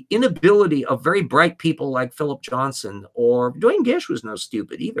the inability of very bright people like Philip Johnson, or Dwayne Gish was no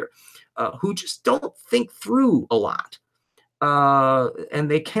stupid either, who just don't think through a lot,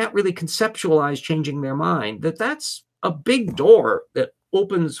 and they can't really conceptualize changing their mind, that's a big door that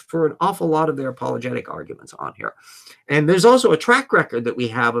opens for an awful lot of their apologetic arguments on here. And there's also a track record that we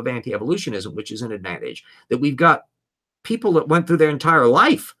have of anti-evolutionism, which is an advantage, that we've got people that went through their entire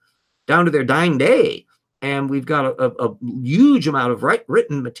life down to their dying day. And we've got a huge amount of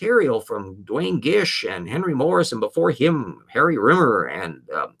written material from Dwayne Gish and Henry Morris, and before him, Harry Rimmer, and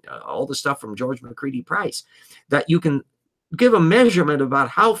all the stuff from George McCready Price, that you can give a measurement about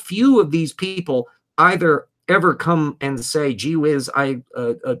how few of these people either ever come and say, gee whiz, I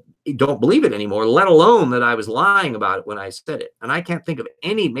don't believe it anymore, let alone that I was lying about it when I said it. And I can't think of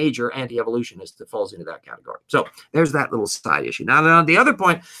any major anti-evolutionist that falls into that category. So there's that little side issue. Now the other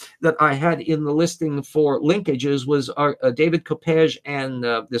point that I had in the listing for linkages was David Coppedge and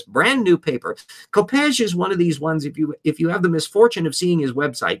this brand new paper. Coppedge is one of these ones, if you have the misfortune of seeing his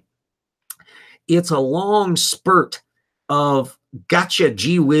website, it's a long spurt of gotcha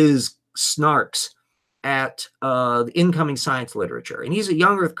gee whiz snarks at the incoming science literature. And he's a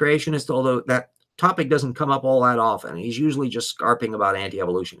young earth creationist, although that topic doesn't come up all that often. He's usually just scarping about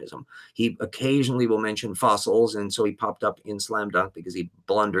anti-evolutionism. He occasionally will mention fossils, and so he popped up in Slam Dunk because he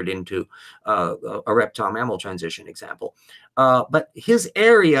blundered into a reptile-mammal transition example. But his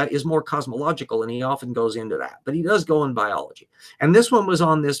area is more cosmological, and he often goes into that. But he does go in biology. And this one was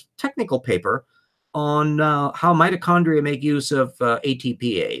on this technical paper on how mitochondria make use of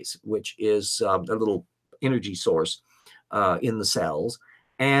ATPase, which is a little energy source in the cells.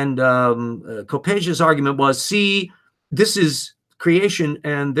 And Coppedge's argument was, see, this is creation,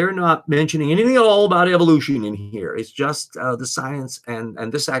 and they're not mentioning anything at all about evolution in here. It's just the science,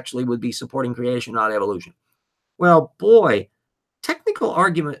 and this actually would be supporting creation, not evolution. Well, boy, technical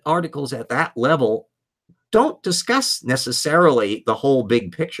articles at that level don't discuss necessarily the whole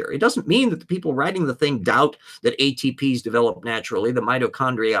big picture. It doesn't mean that the people writing the thing doubt that ATPs develop naturally, the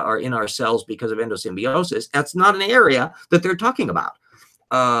mitochondria are in our cells because of endosymbiosis. That's not an area that they're talking about.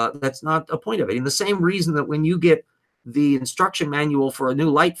 That's not a point of it. In the same reason that when you get the instruction manual for a new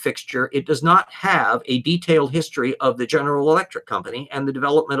light fixture, it does not have a detailed history of the General Electric Company and the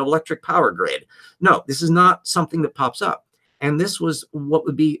development of electric power grid. No, this is not something that pops up. And this was what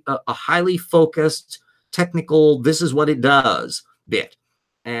would be a highly focused, technical, this is what it does bit.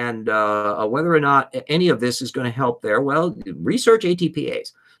 And whether or not any of this is going to help there, well, research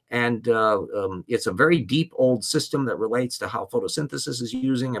ATPase. And it's a very deep old system that relates to how photosynthesis is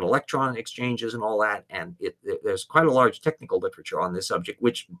using and electron exchanges and all that. And there's quite a large technical literature on this subject,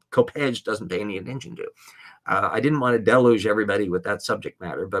 which Coppedge doesn't pay any attention to. I didn't want to deluge everybody with that subject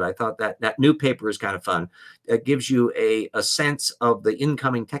matter, but I thought that new paper is kind of fun. It gives you a sense of the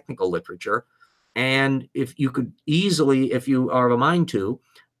incoming technical literature. And if you could easily, if you are of a mind to,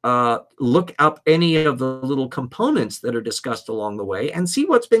 look up any of the little components that are discussed along the way and see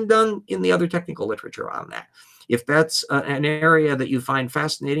what's been done in the other technical literature on that. If that's an area that you find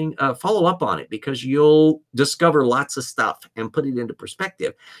fascinating, follow up on it, because you'll discover lots of stuff and put it into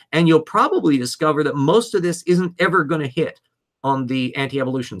perspective. And you'll probably discover that most of this isn't ever going to hit on the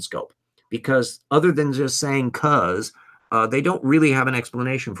anti-evolution scope, because other than just saying cause, they don't really have an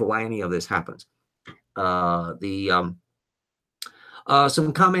explanation for why any of this happens. Some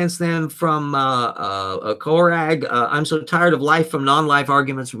comments then from Korag. I'm so tired of life from non-life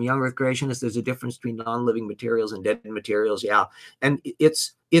arguments from young earth creationists. There's a difference between non-living materials and dead materials. Yeah, and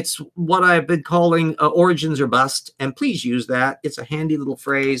it's what I've been calling origins or bust. And please use that. It's a handy little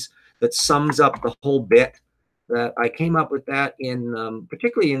phrase that sums up the whole bit. That I came up with that in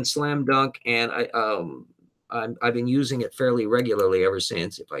particularly in Slam Dunk, and I've been using it fairly regularly ever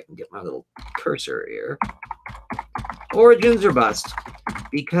since. If I can get my little cursor here. Origins or bust,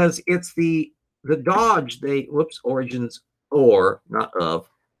 because it's the dodge origins or not of.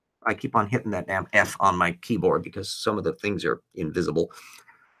 I keep on hitting that damn F on my keyboard because some of the things are invisible.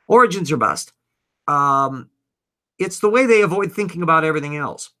 Origins or bust. It's the way they avoid thinking about everything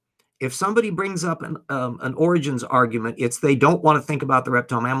else. If somebody brings up an origins argument, it's they don't want to think about the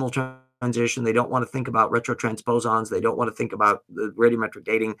reptile mammal transition. They don't want to think about retrotransposons. They don't want to think about the radiometric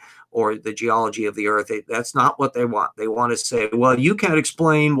dating or the geology of the Earth. That's not what they want. They want to say, well, you can't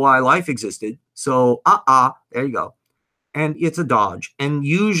explain why life existed. So, there you go. And it's a dodge. And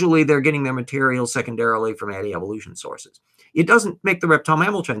usually they're getting their material secondarily from anti-evolution sources. It doesn't make the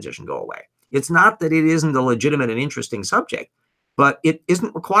reptile-mammal transition go away. It's not that it isn't a legitimate and interesting subject, but it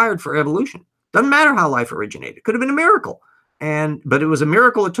isn't required for evolution. Doesn't matter how life originated. It could have been a miracle. But it was a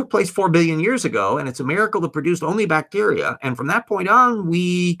miracle that took place 4 billion years ago, and it's a miracle that produced only bacteria. And from that point on,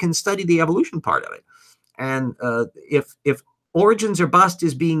 we can study the evolution part of it. And if origins or bust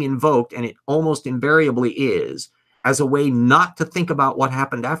is being invoked, and it almost invariably is, as a way not to think about what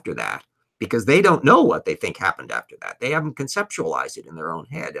happened after that, because they don't know what they think happened after that. They haven't conceptualized it in their own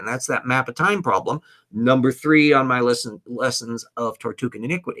head. And that's that map of time problem, number 3 on my lessons of Tortucan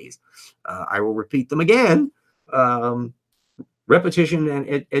iniquities. I will repeat them again. Repetition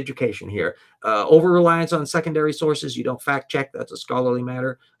and education here. Over-reliance on secondary sources. You don't fact-check. That's a scholarly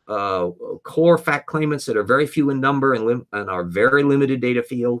matter. Core fact claimants that are very few in number and are very limited data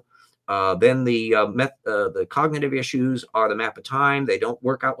field. Then the cognitive issues are the map of time. They don't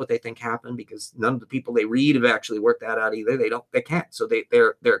work out what they think happened because none of the people they read have actually worked that out either. They can't. So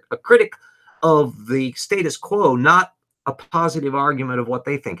they're a critic of the status quo, not a positive argument of what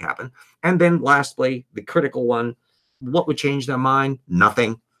they think happened. And then lastly, the critical one, what would change their mind?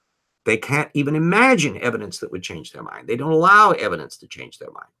 Nothing. They can't even imagine evidence that would change their mind. They don't allow evidence to change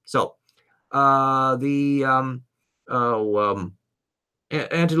their mind. So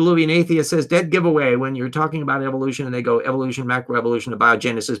Antediluvian atheist says, dead giveaway when you're talking about evolution and they go evolution, macroevolution,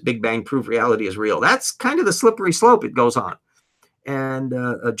 abiogenesis, Big Bang, proof reality is real. That's kind of the slippery slope it goes on. And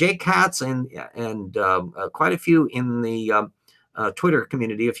Jake Katz and quite a few in the Twitter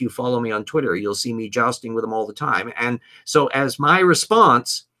community, if you follow me on Twitter, you'll see me jousting with them all the time. And so as my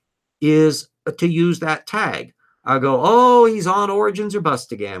response is to use that tag, I go, oh, he's on origins or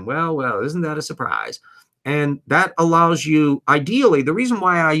bust again. Well, isn't that a surprise? And that allows you, ideally, the reason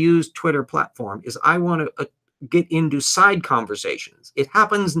why I use Twitter platform is I want to get into side conversations. It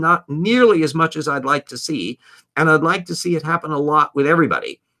happens not nearly as much as I'd like to see, and I'd like to see it happen a lot with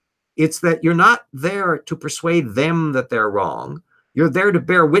everybody. It's that you're not there to persuade them that they're wrong. You're there to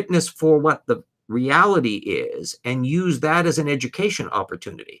bear witness for what the reality is and use that as an education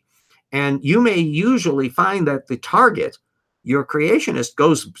opportunity. And you may usually find that the target, your creationist,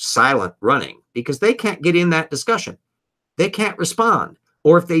 goes silent running because they can't get in that discussion. They can't respond.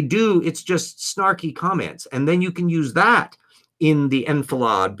 Or if they do, it's just snarky comments. And then you can use that in the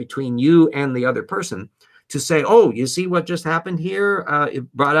enfilade between you and the other person to say, oh, you see what just happened here?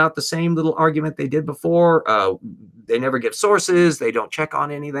 It brought out the same little argument they did before. They never give sources. They don't check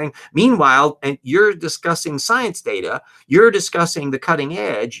on anything. Meanwhile, and you're discussing science data. You're discussing the cutting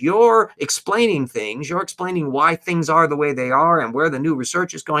edge. You're explaining things. You're explaining why things are the way they are and where the new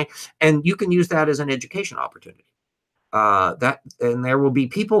research is going. And you can use that as an education opportunity. And there will be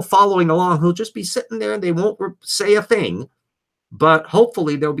people following along who'll just be sitting there and they won't say a thing. But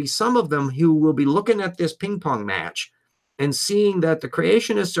hopefully there'll be some of them who will be looking at this ping pong match and seeing that the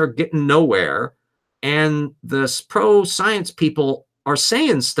creationists are getting nowhere and the pro-science people are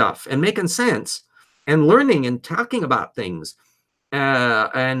saying stuff and making sense and learning and talking about things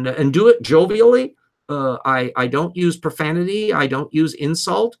and do it jovially. I don't use profanity. I don't use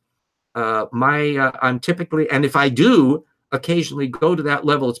insult. I'm typically, and if I do occasionally go to that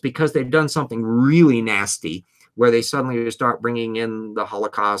level, it's because they've done something really nasty where they suddenly start bringing in the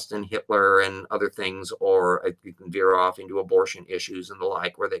Holocaust and Hitler and other things, or you can veer off into abortion issues and the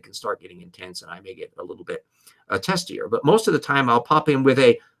like, where they can start getting intense, and I may get a little bit testier. But most of the time, I'll pop in with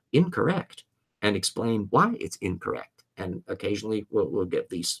a incorrect and explain why it's incorrect. And occasionally, we'll get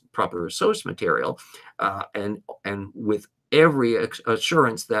these proper source material, and with every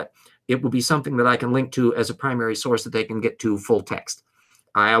assurance that it will be something that I can link to as a primary source that they can get to full text.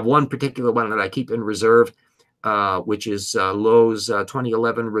 I have one particular one that I keep in reserve, which is Lowe's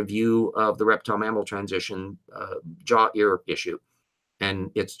 2011 review of the reptile-mammal transition jaw-ear issue.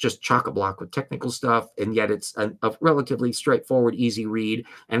 And it's just chock-a-block with technical stuff, and yet it's a relatively straightforward, easy read.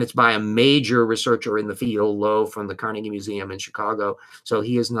 And it's by a major researcher in the field, Lowe from the Carnegie Museum in Chicago. So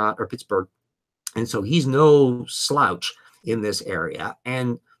he is not, or Pittsburgh. And so he's no slouch in this area.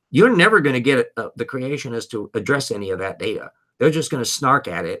 And you're never going to get the creationists to address any of that data. They're just going to snark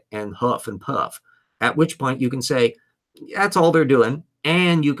at it and huff and puff. At which point you can say, that's all they're doing.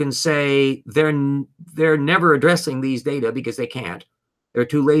 And you can say they're never addressing these data because they can't. They're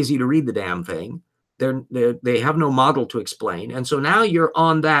too lazy to read the damn thing. They have no model to explain. And so now you're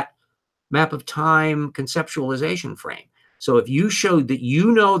on that map of time conceptualization frame. So if you showed that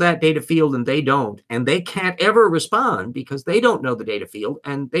you know that data field and they don't, and they can't ever respond because they don't know the data field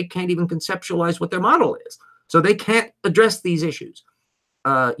and they can't even conceptualize what their model is, so they can't address these issues,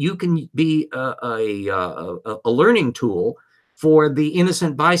 you can be a learning tool for the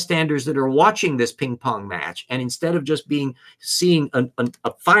innocent bystanders that are watching this ping pong match. And instead of just seeing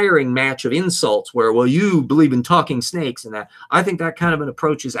a firing match of insults where, well, you believe in talking snakes and that, I think that kind of an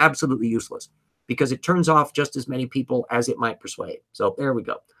approach is absolutely useless because it turns off just as many people as it might persuade. So there we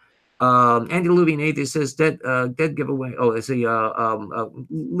go. Andy Luvian Atheist says, dead giveaway. Oh, it's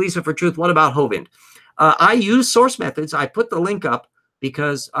Lisa for Truth. What about Hovind? I use source methods. I put the link up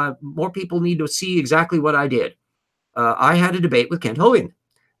because more people need to see exactly what I did. I had a debate with Kent Hovind,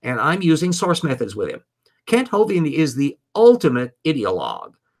 and I'm using source methods with him. Kent Hovind is the ultimate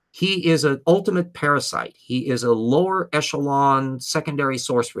ideologue. He is an ultimate parasite. He is a lower echelon secondary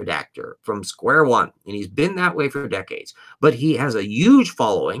source redactor from square one, and he's been that way for decades. But he has a huge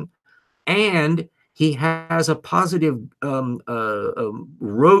following, and he has a positive,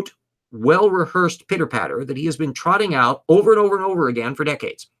 rote, well-rehearsed pitter-patter that he has been trotting out over and over and over again for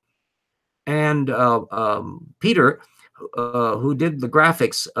decades. And Peter, who did the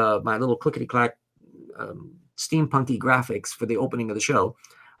graphics, my little clickety-clack steampunky graphics for the opening of the show,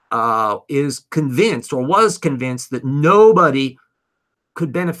 is convinced, or was convinced, that nobody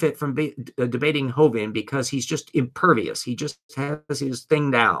could benefit from debating Hovind because he's just impervious. He just has his thing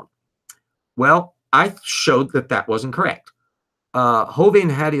down. Well, I showed that that wasn't correct.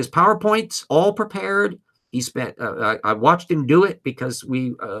 Hovind had his PowerPoints all prepared. He spent, I watched him do it because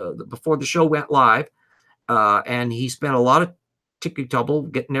before the show went live, and he spent a lot of ticky-trouble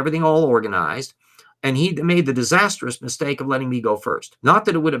getting everything all organized. And he made the disastrous mistake of letting me go first. Not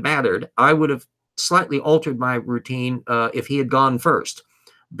that it would have mattered. I would have slightly altered my routine if he had gone first,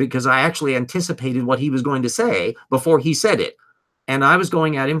 because I actually anticipated what he was going to say before he said it. And I was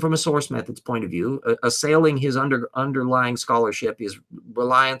going at him from a source methods point of view, assailing his underlying scholarship, his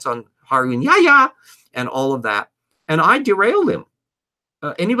reliance on Harun Yahya, and all of that. And I derailed him.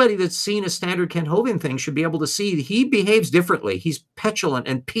 Anybody that's seen a standard Kent Hovind thing should be able to see that he behaves differently. He's petulant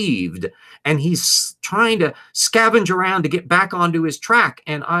and peeved, and he's trying to scavenge around to get back onto his track,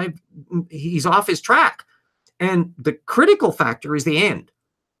 and he's off his track. And the critical factor is the end,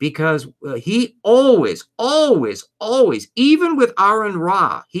 because he always, even with Aaron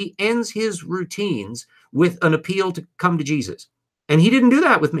Ra, he ends his routines with an appeal to come to Jesus. And he didn't do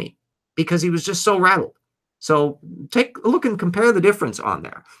that with me because he was just so rattled. So take a look and compare the difference on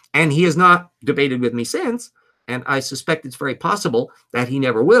there. And he has not debated with me since, and I suspect it's very possible that he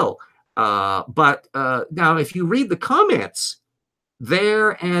never will. But now, if you read the comments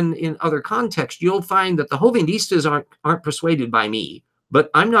there and in other contexts, you'll find that the Hovindistas aren't persuaded by me,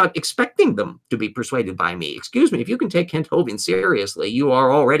 but I'm not expecting them to be persuaded by me. Excuse me, if you can take Kent Hovind seriously, you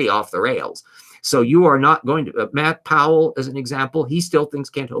are already off the rails. So you are not going to, Matt Powell, as an example, he still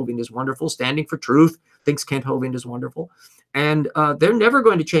thinks Kent Hovind is wonderful. Standing for Truth thinks Kent Hovind is wonderful. And they're never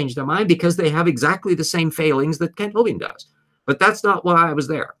going to change their mind because they have exactly the same failings that Kent Hovind does. But that's not why I was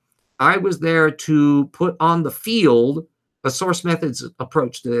there. I was there to put on the field a source methods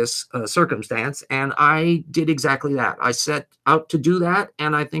approach to this circumstance, and I did exactly that. I set out to do that,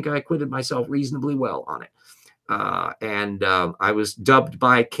 and I think I acquitted myself reasonably well on it. I was dubbed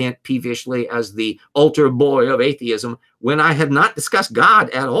by Kent peevishly as the altar boy of atheism when I had not discussed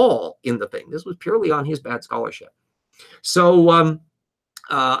God at all in the thing. This was purely on his bad scholarship. So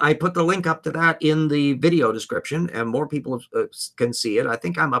I put the link up to that in the video description, and more people can see it. I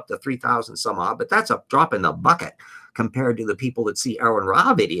think I'm up to 3,000 some odd, but that's a drop in the bucket compared to the people that see Aaron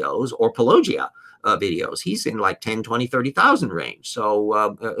Ra videos or Pelagia videos. He's in like 10, 20, 30,000 range.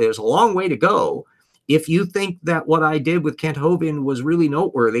 So there's a long way to go. If you think that what I did with Kent Hovind was really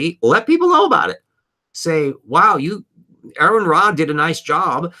noteworthy, let people know about it. Say, wow, Aaron Ra did a nice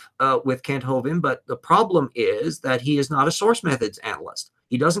job with Kent Hovind, but the problem is that he is not a source methods analyst.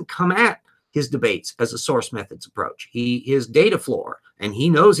 He doesn't come at his debates as a source methods approach. He is data floor, and he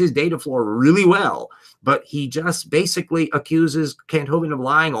knows his data floor really well, but he just basically accuses Kent Hovind of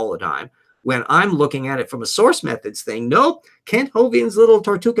lying all the time. When I'm looking at it from a source methods thing, nope, Kent Hovind's little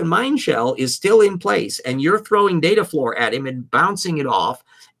Tortugan mind shell is still in place, and you're throwing data floor at him and bouncing it off,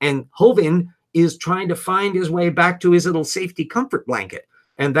 and Hovind is trying to find his way back to his little safety comfort blanket,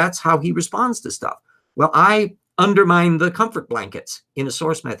 and that's how he responds to stuff. Well, I undermine the comfort blankets in a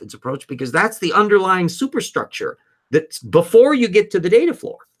source methods approach because that's the underlying superstructure that's before you get to the data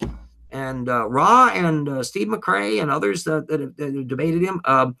floor. And Ra and Steve McRae and others that have debated him,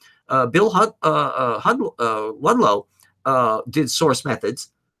 Bill Ludlow did source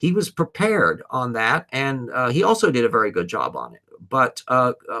methods, he was prepared on that, and he also did a very good job on it. But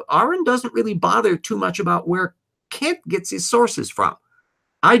Aaron doesn't really bother too much about where Kent gets his sources from.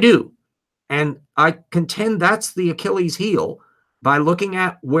 I do. And I contend that's the Achilles heel by looking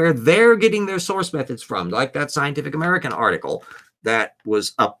at where they're getting their source methods from, like that Scientific American article that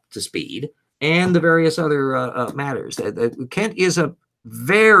was up to speed and the various other matters. Kent is a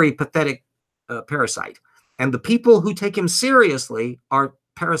very pathetic parasite. And the people who take him seriously are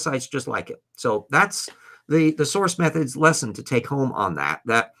parasites just like it. So that's the source methods lesson to take home on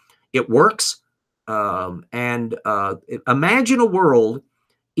that it works. Imagine a world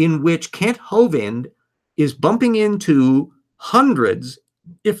in which Kent Hovind is bumping into hundreds,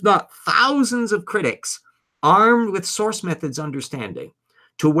 if not thousands of critics armed with source methods understanding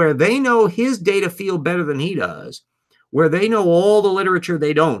to where they know his data field better than he does, where they know all the literature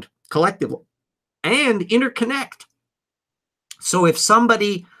they don't collectively, and interconnect. So if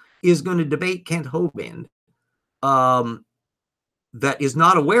somebody is going to debate Kent Hovind that is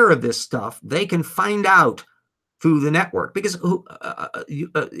not aware of this stuff, they can find out through the network. Because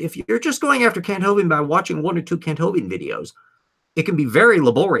if you're just going after Kent Hovind by watching one or two Kent Hovind videos, it can be very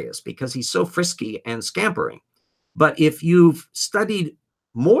laborious because he's so frisky and scampering. But if you've studied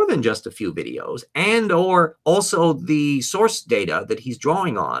more than just a few videos and or also the source data that he's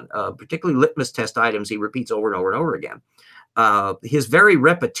drawing on, particularly litmus test items he repeats over and over and over again, his very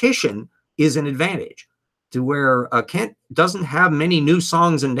repetition is an advantage to where Kent doesn't have many new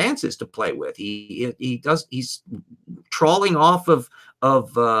songs and dances to play with. He's trawling off of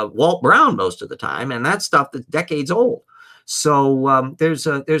Walt Brown most of the time, and that's stuff that's decades old. So there's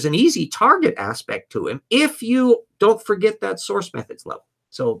an easy target aspect to him if you don't forget that source methods level.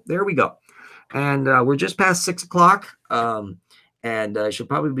 So there we go. And we're just past 6 o'clock. And I should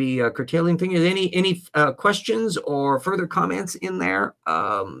probably be curtailing things. Any questions or further comments in there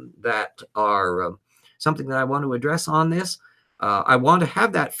that are something that I want to address on this? I want to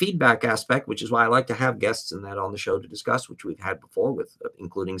have that feedback aspect, which is why I like to have guests in that on the show to discuss, which we've had before, with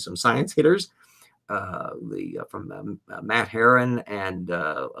including some science hitters, from Matt Herron and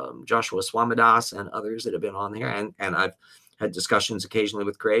Joshua Swamidas and others that have been on here. And I've had discussions occasionally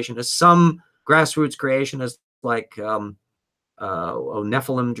with creationists, some grassroots creationists like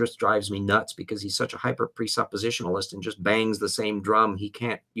Nephilim just drives me nuts because he's such a hyper presuppositionalist and just bangs the same drum. You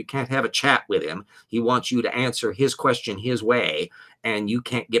can't have a chat with him. He wants you to answer his question his way, and you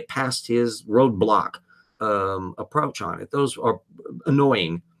can't get past his roadblock approach on it. Those are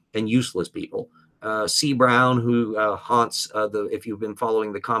annoying and useless people. C. Brown, who haunts if you've been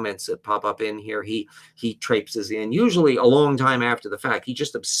following the comments that pop up in here, he traipses in usually a long time after the fact. He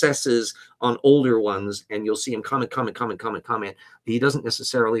just obsesses on older ones, and you'll see him comment. He doesn't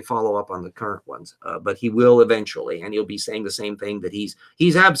necessarily follow up on the current ones, but he will eventually, and he'll be saying the same thing, that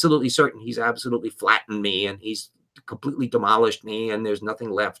he's absolutely certain he's absolutely flattened me, and he's completely demolished me, and there's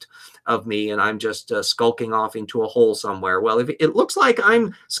nothing left of me, and I'm just skulking off into a hole somewhere. Well, if it looks like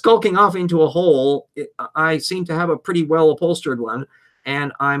I'm skulking off into a hole, I seem to have a pretty well upholstered one,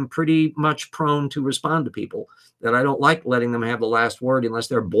 and I'm pretty much prone to respond to people that I don't like letting them have the last word unless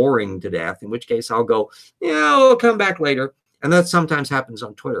they're boring to death, in which case I'll go, yeah, we'll come back later. And that sometimes happens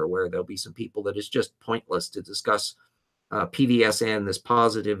on Twitter, where there'll be some people that it's just pointless to discuss PVSN, this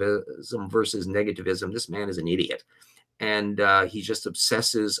positivism versus negativism. This man is an idiot. And he just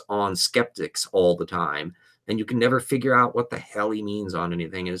obsesses on skeptics all the time. And you can never figure out what the hell he means on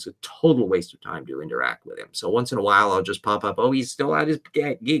anything. And it's a total waste of time to interact with him. So once in a while, I'll just pop up, oh, he's still at his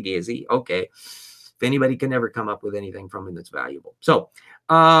gig, is he? Okay. If anybody can never come up with anything from him that's valuable. So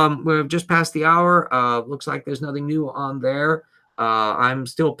we're just past the hour. Looks like there's nothing new on there. I'm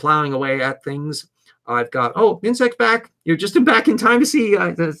still plowing away at things. I've got, Insect's back. You're just back in time to see,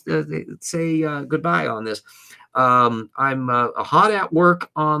 say goodbye on this. I'm hot at work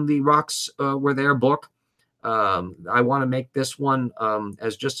on the Rocks Were There book. I want to make this one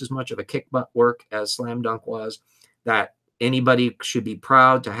as just as much of a kick butt work as Slam Dunk was, that anybody should be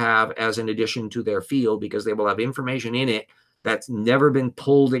proud to have as an addition to their field, because they will have information in it that's never been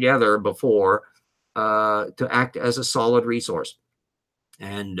pulled together before to act as a solid resource.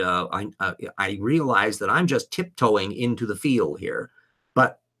 And I realize that I'm just tiptoeing into the field here,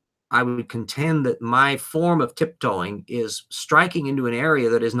 but I would contend that my form of tiptoeing is striking into an area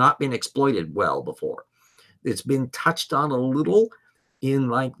that has not been exploited well before. It's been touched on a little in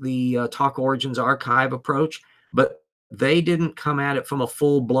like the Talk Origins Archive approach, but they didn't come at it from a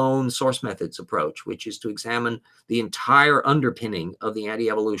full-blown source methods approach, which is to examine the entire underpinning of the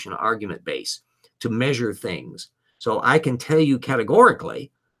anti-evolution argument base to measure things. So I can tell you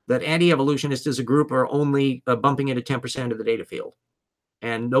categorically that anti-evolutionists as a group are only bumping into 10% of the data field.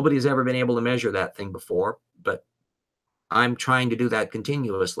 And nobody's ever been able to measure that thing before, but I'm trying to do that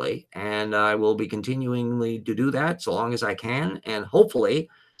continuously, and I will be continually to do that so long as I can. And hopefully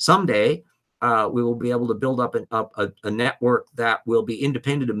someday we will be able to build up a network that will be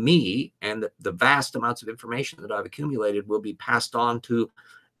independent of me, and the vast amounts of information that I've accumulated will be passed on to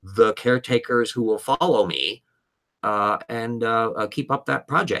the caretakers who will follow me, and keep up that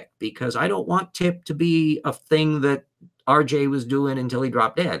project, because I don't want TIP to be a thing that RJ was doing until he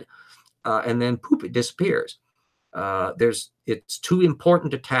dropped dead, and then poof, it disappears. It's too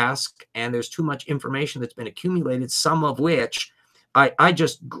important a task, and there's too much information that's been accumulated, some of which I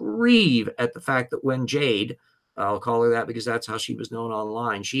just grieve at the fact that when Jade, I'll call her that because that's how she was known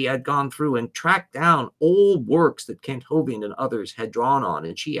online, she had gone through and tracked down old works that Kent Hovind and others had drawn on,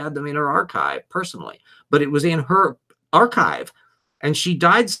 and she had them in her archive personally, but it was in her archive, and she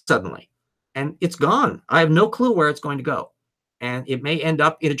died suddenly, and it's gone. I have no clue where it's going to go. And it may end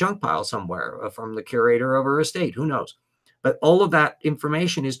up in a junk pile somewhere from the curator of her estate. Who knows? But all of that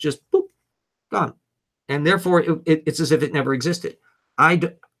information is just boop, gone. And therefore, it's as if it never existed.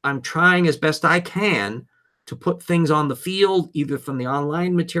 I'm trying as best I can to put things on the field, either from the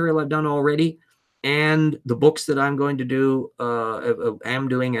online material I've done already and the books that I'm going to do, am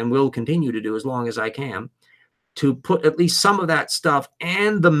doing and will continue to do as long as I can, to put at least some of that stuff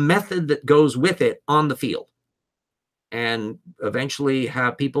and the method that goes with it on the field, and eventually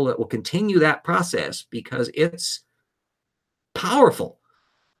have people that will continue that process, because it's powerful.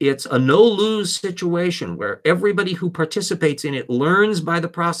 It's a no-lose situation where everybody who participates in it learns by the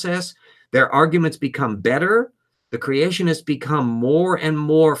process. Their arguments become better. The creationists become more and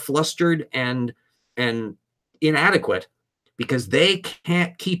more flustered and inadequate because they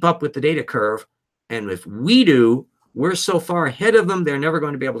can't keep up with the data curve. And if we do, we're so far ahead of them, they're never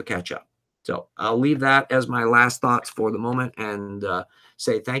going to be able to catch up. So I'll leave that as my last thoughts for the moment, and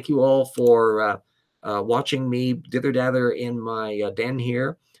say thank you all for watching me dither-dather in my den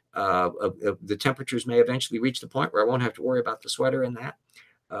here. The temperatures may eventually reach the point where I won't have to worry about the sweater and that.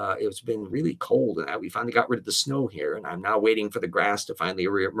 It's been really cold, and we finally got rid of the snow here, and I'm now waiting for the grass to finally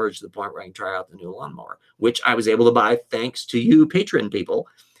reemerge to the point where I can try out the new lawnmower, which I was able to buy thanks to you patron people.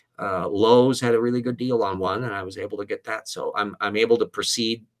 Lowe's had a really good deal on one, and I was able to get that. So I'm able to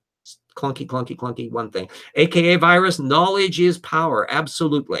proceed. Clunky, one thing. AKA virus, knowledge is power.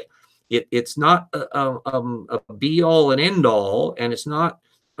 Absolutely. It's not a be-all and end-all, and it's not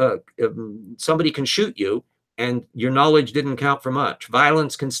somebody can shoot you and your knowledge didn't count for much.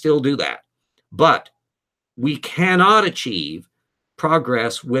 Violence can still do that. But we cannot achieve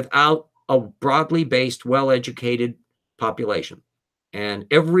progress without a broadly based, well-educated population. And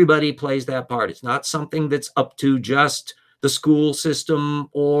everybody plays that part. It's not something that's up to just the school system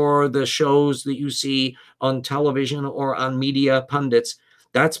or the shows that you see on television or on media pundits.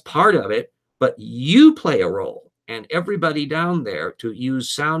 That's part of it, but you play a role, and everybody down there, to use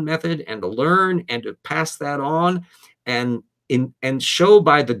sound method and to learn and to pass that on and show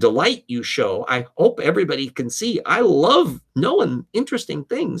by the delight you show. I hope everybody can see I love knowing interesting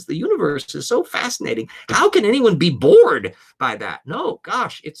things. The universe is so fascinating. How can anyone be bored by that? No,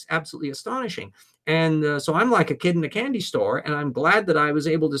 gosh, it's absolutely astonishing. And so I'm like a kid in a candy store, and I'm glad that I was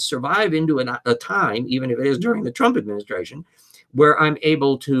able to survive into a time, even if it is during the Trump administration, where I'm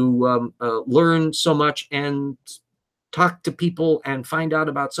able to learn so much and talk to people and find out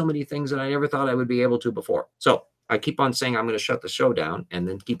about so many things that I never thought I would be able to before. So I keep on saying I'm going to shut the show down and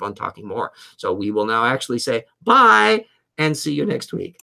then keep on talking more. So we will now actually say bye and see you next week.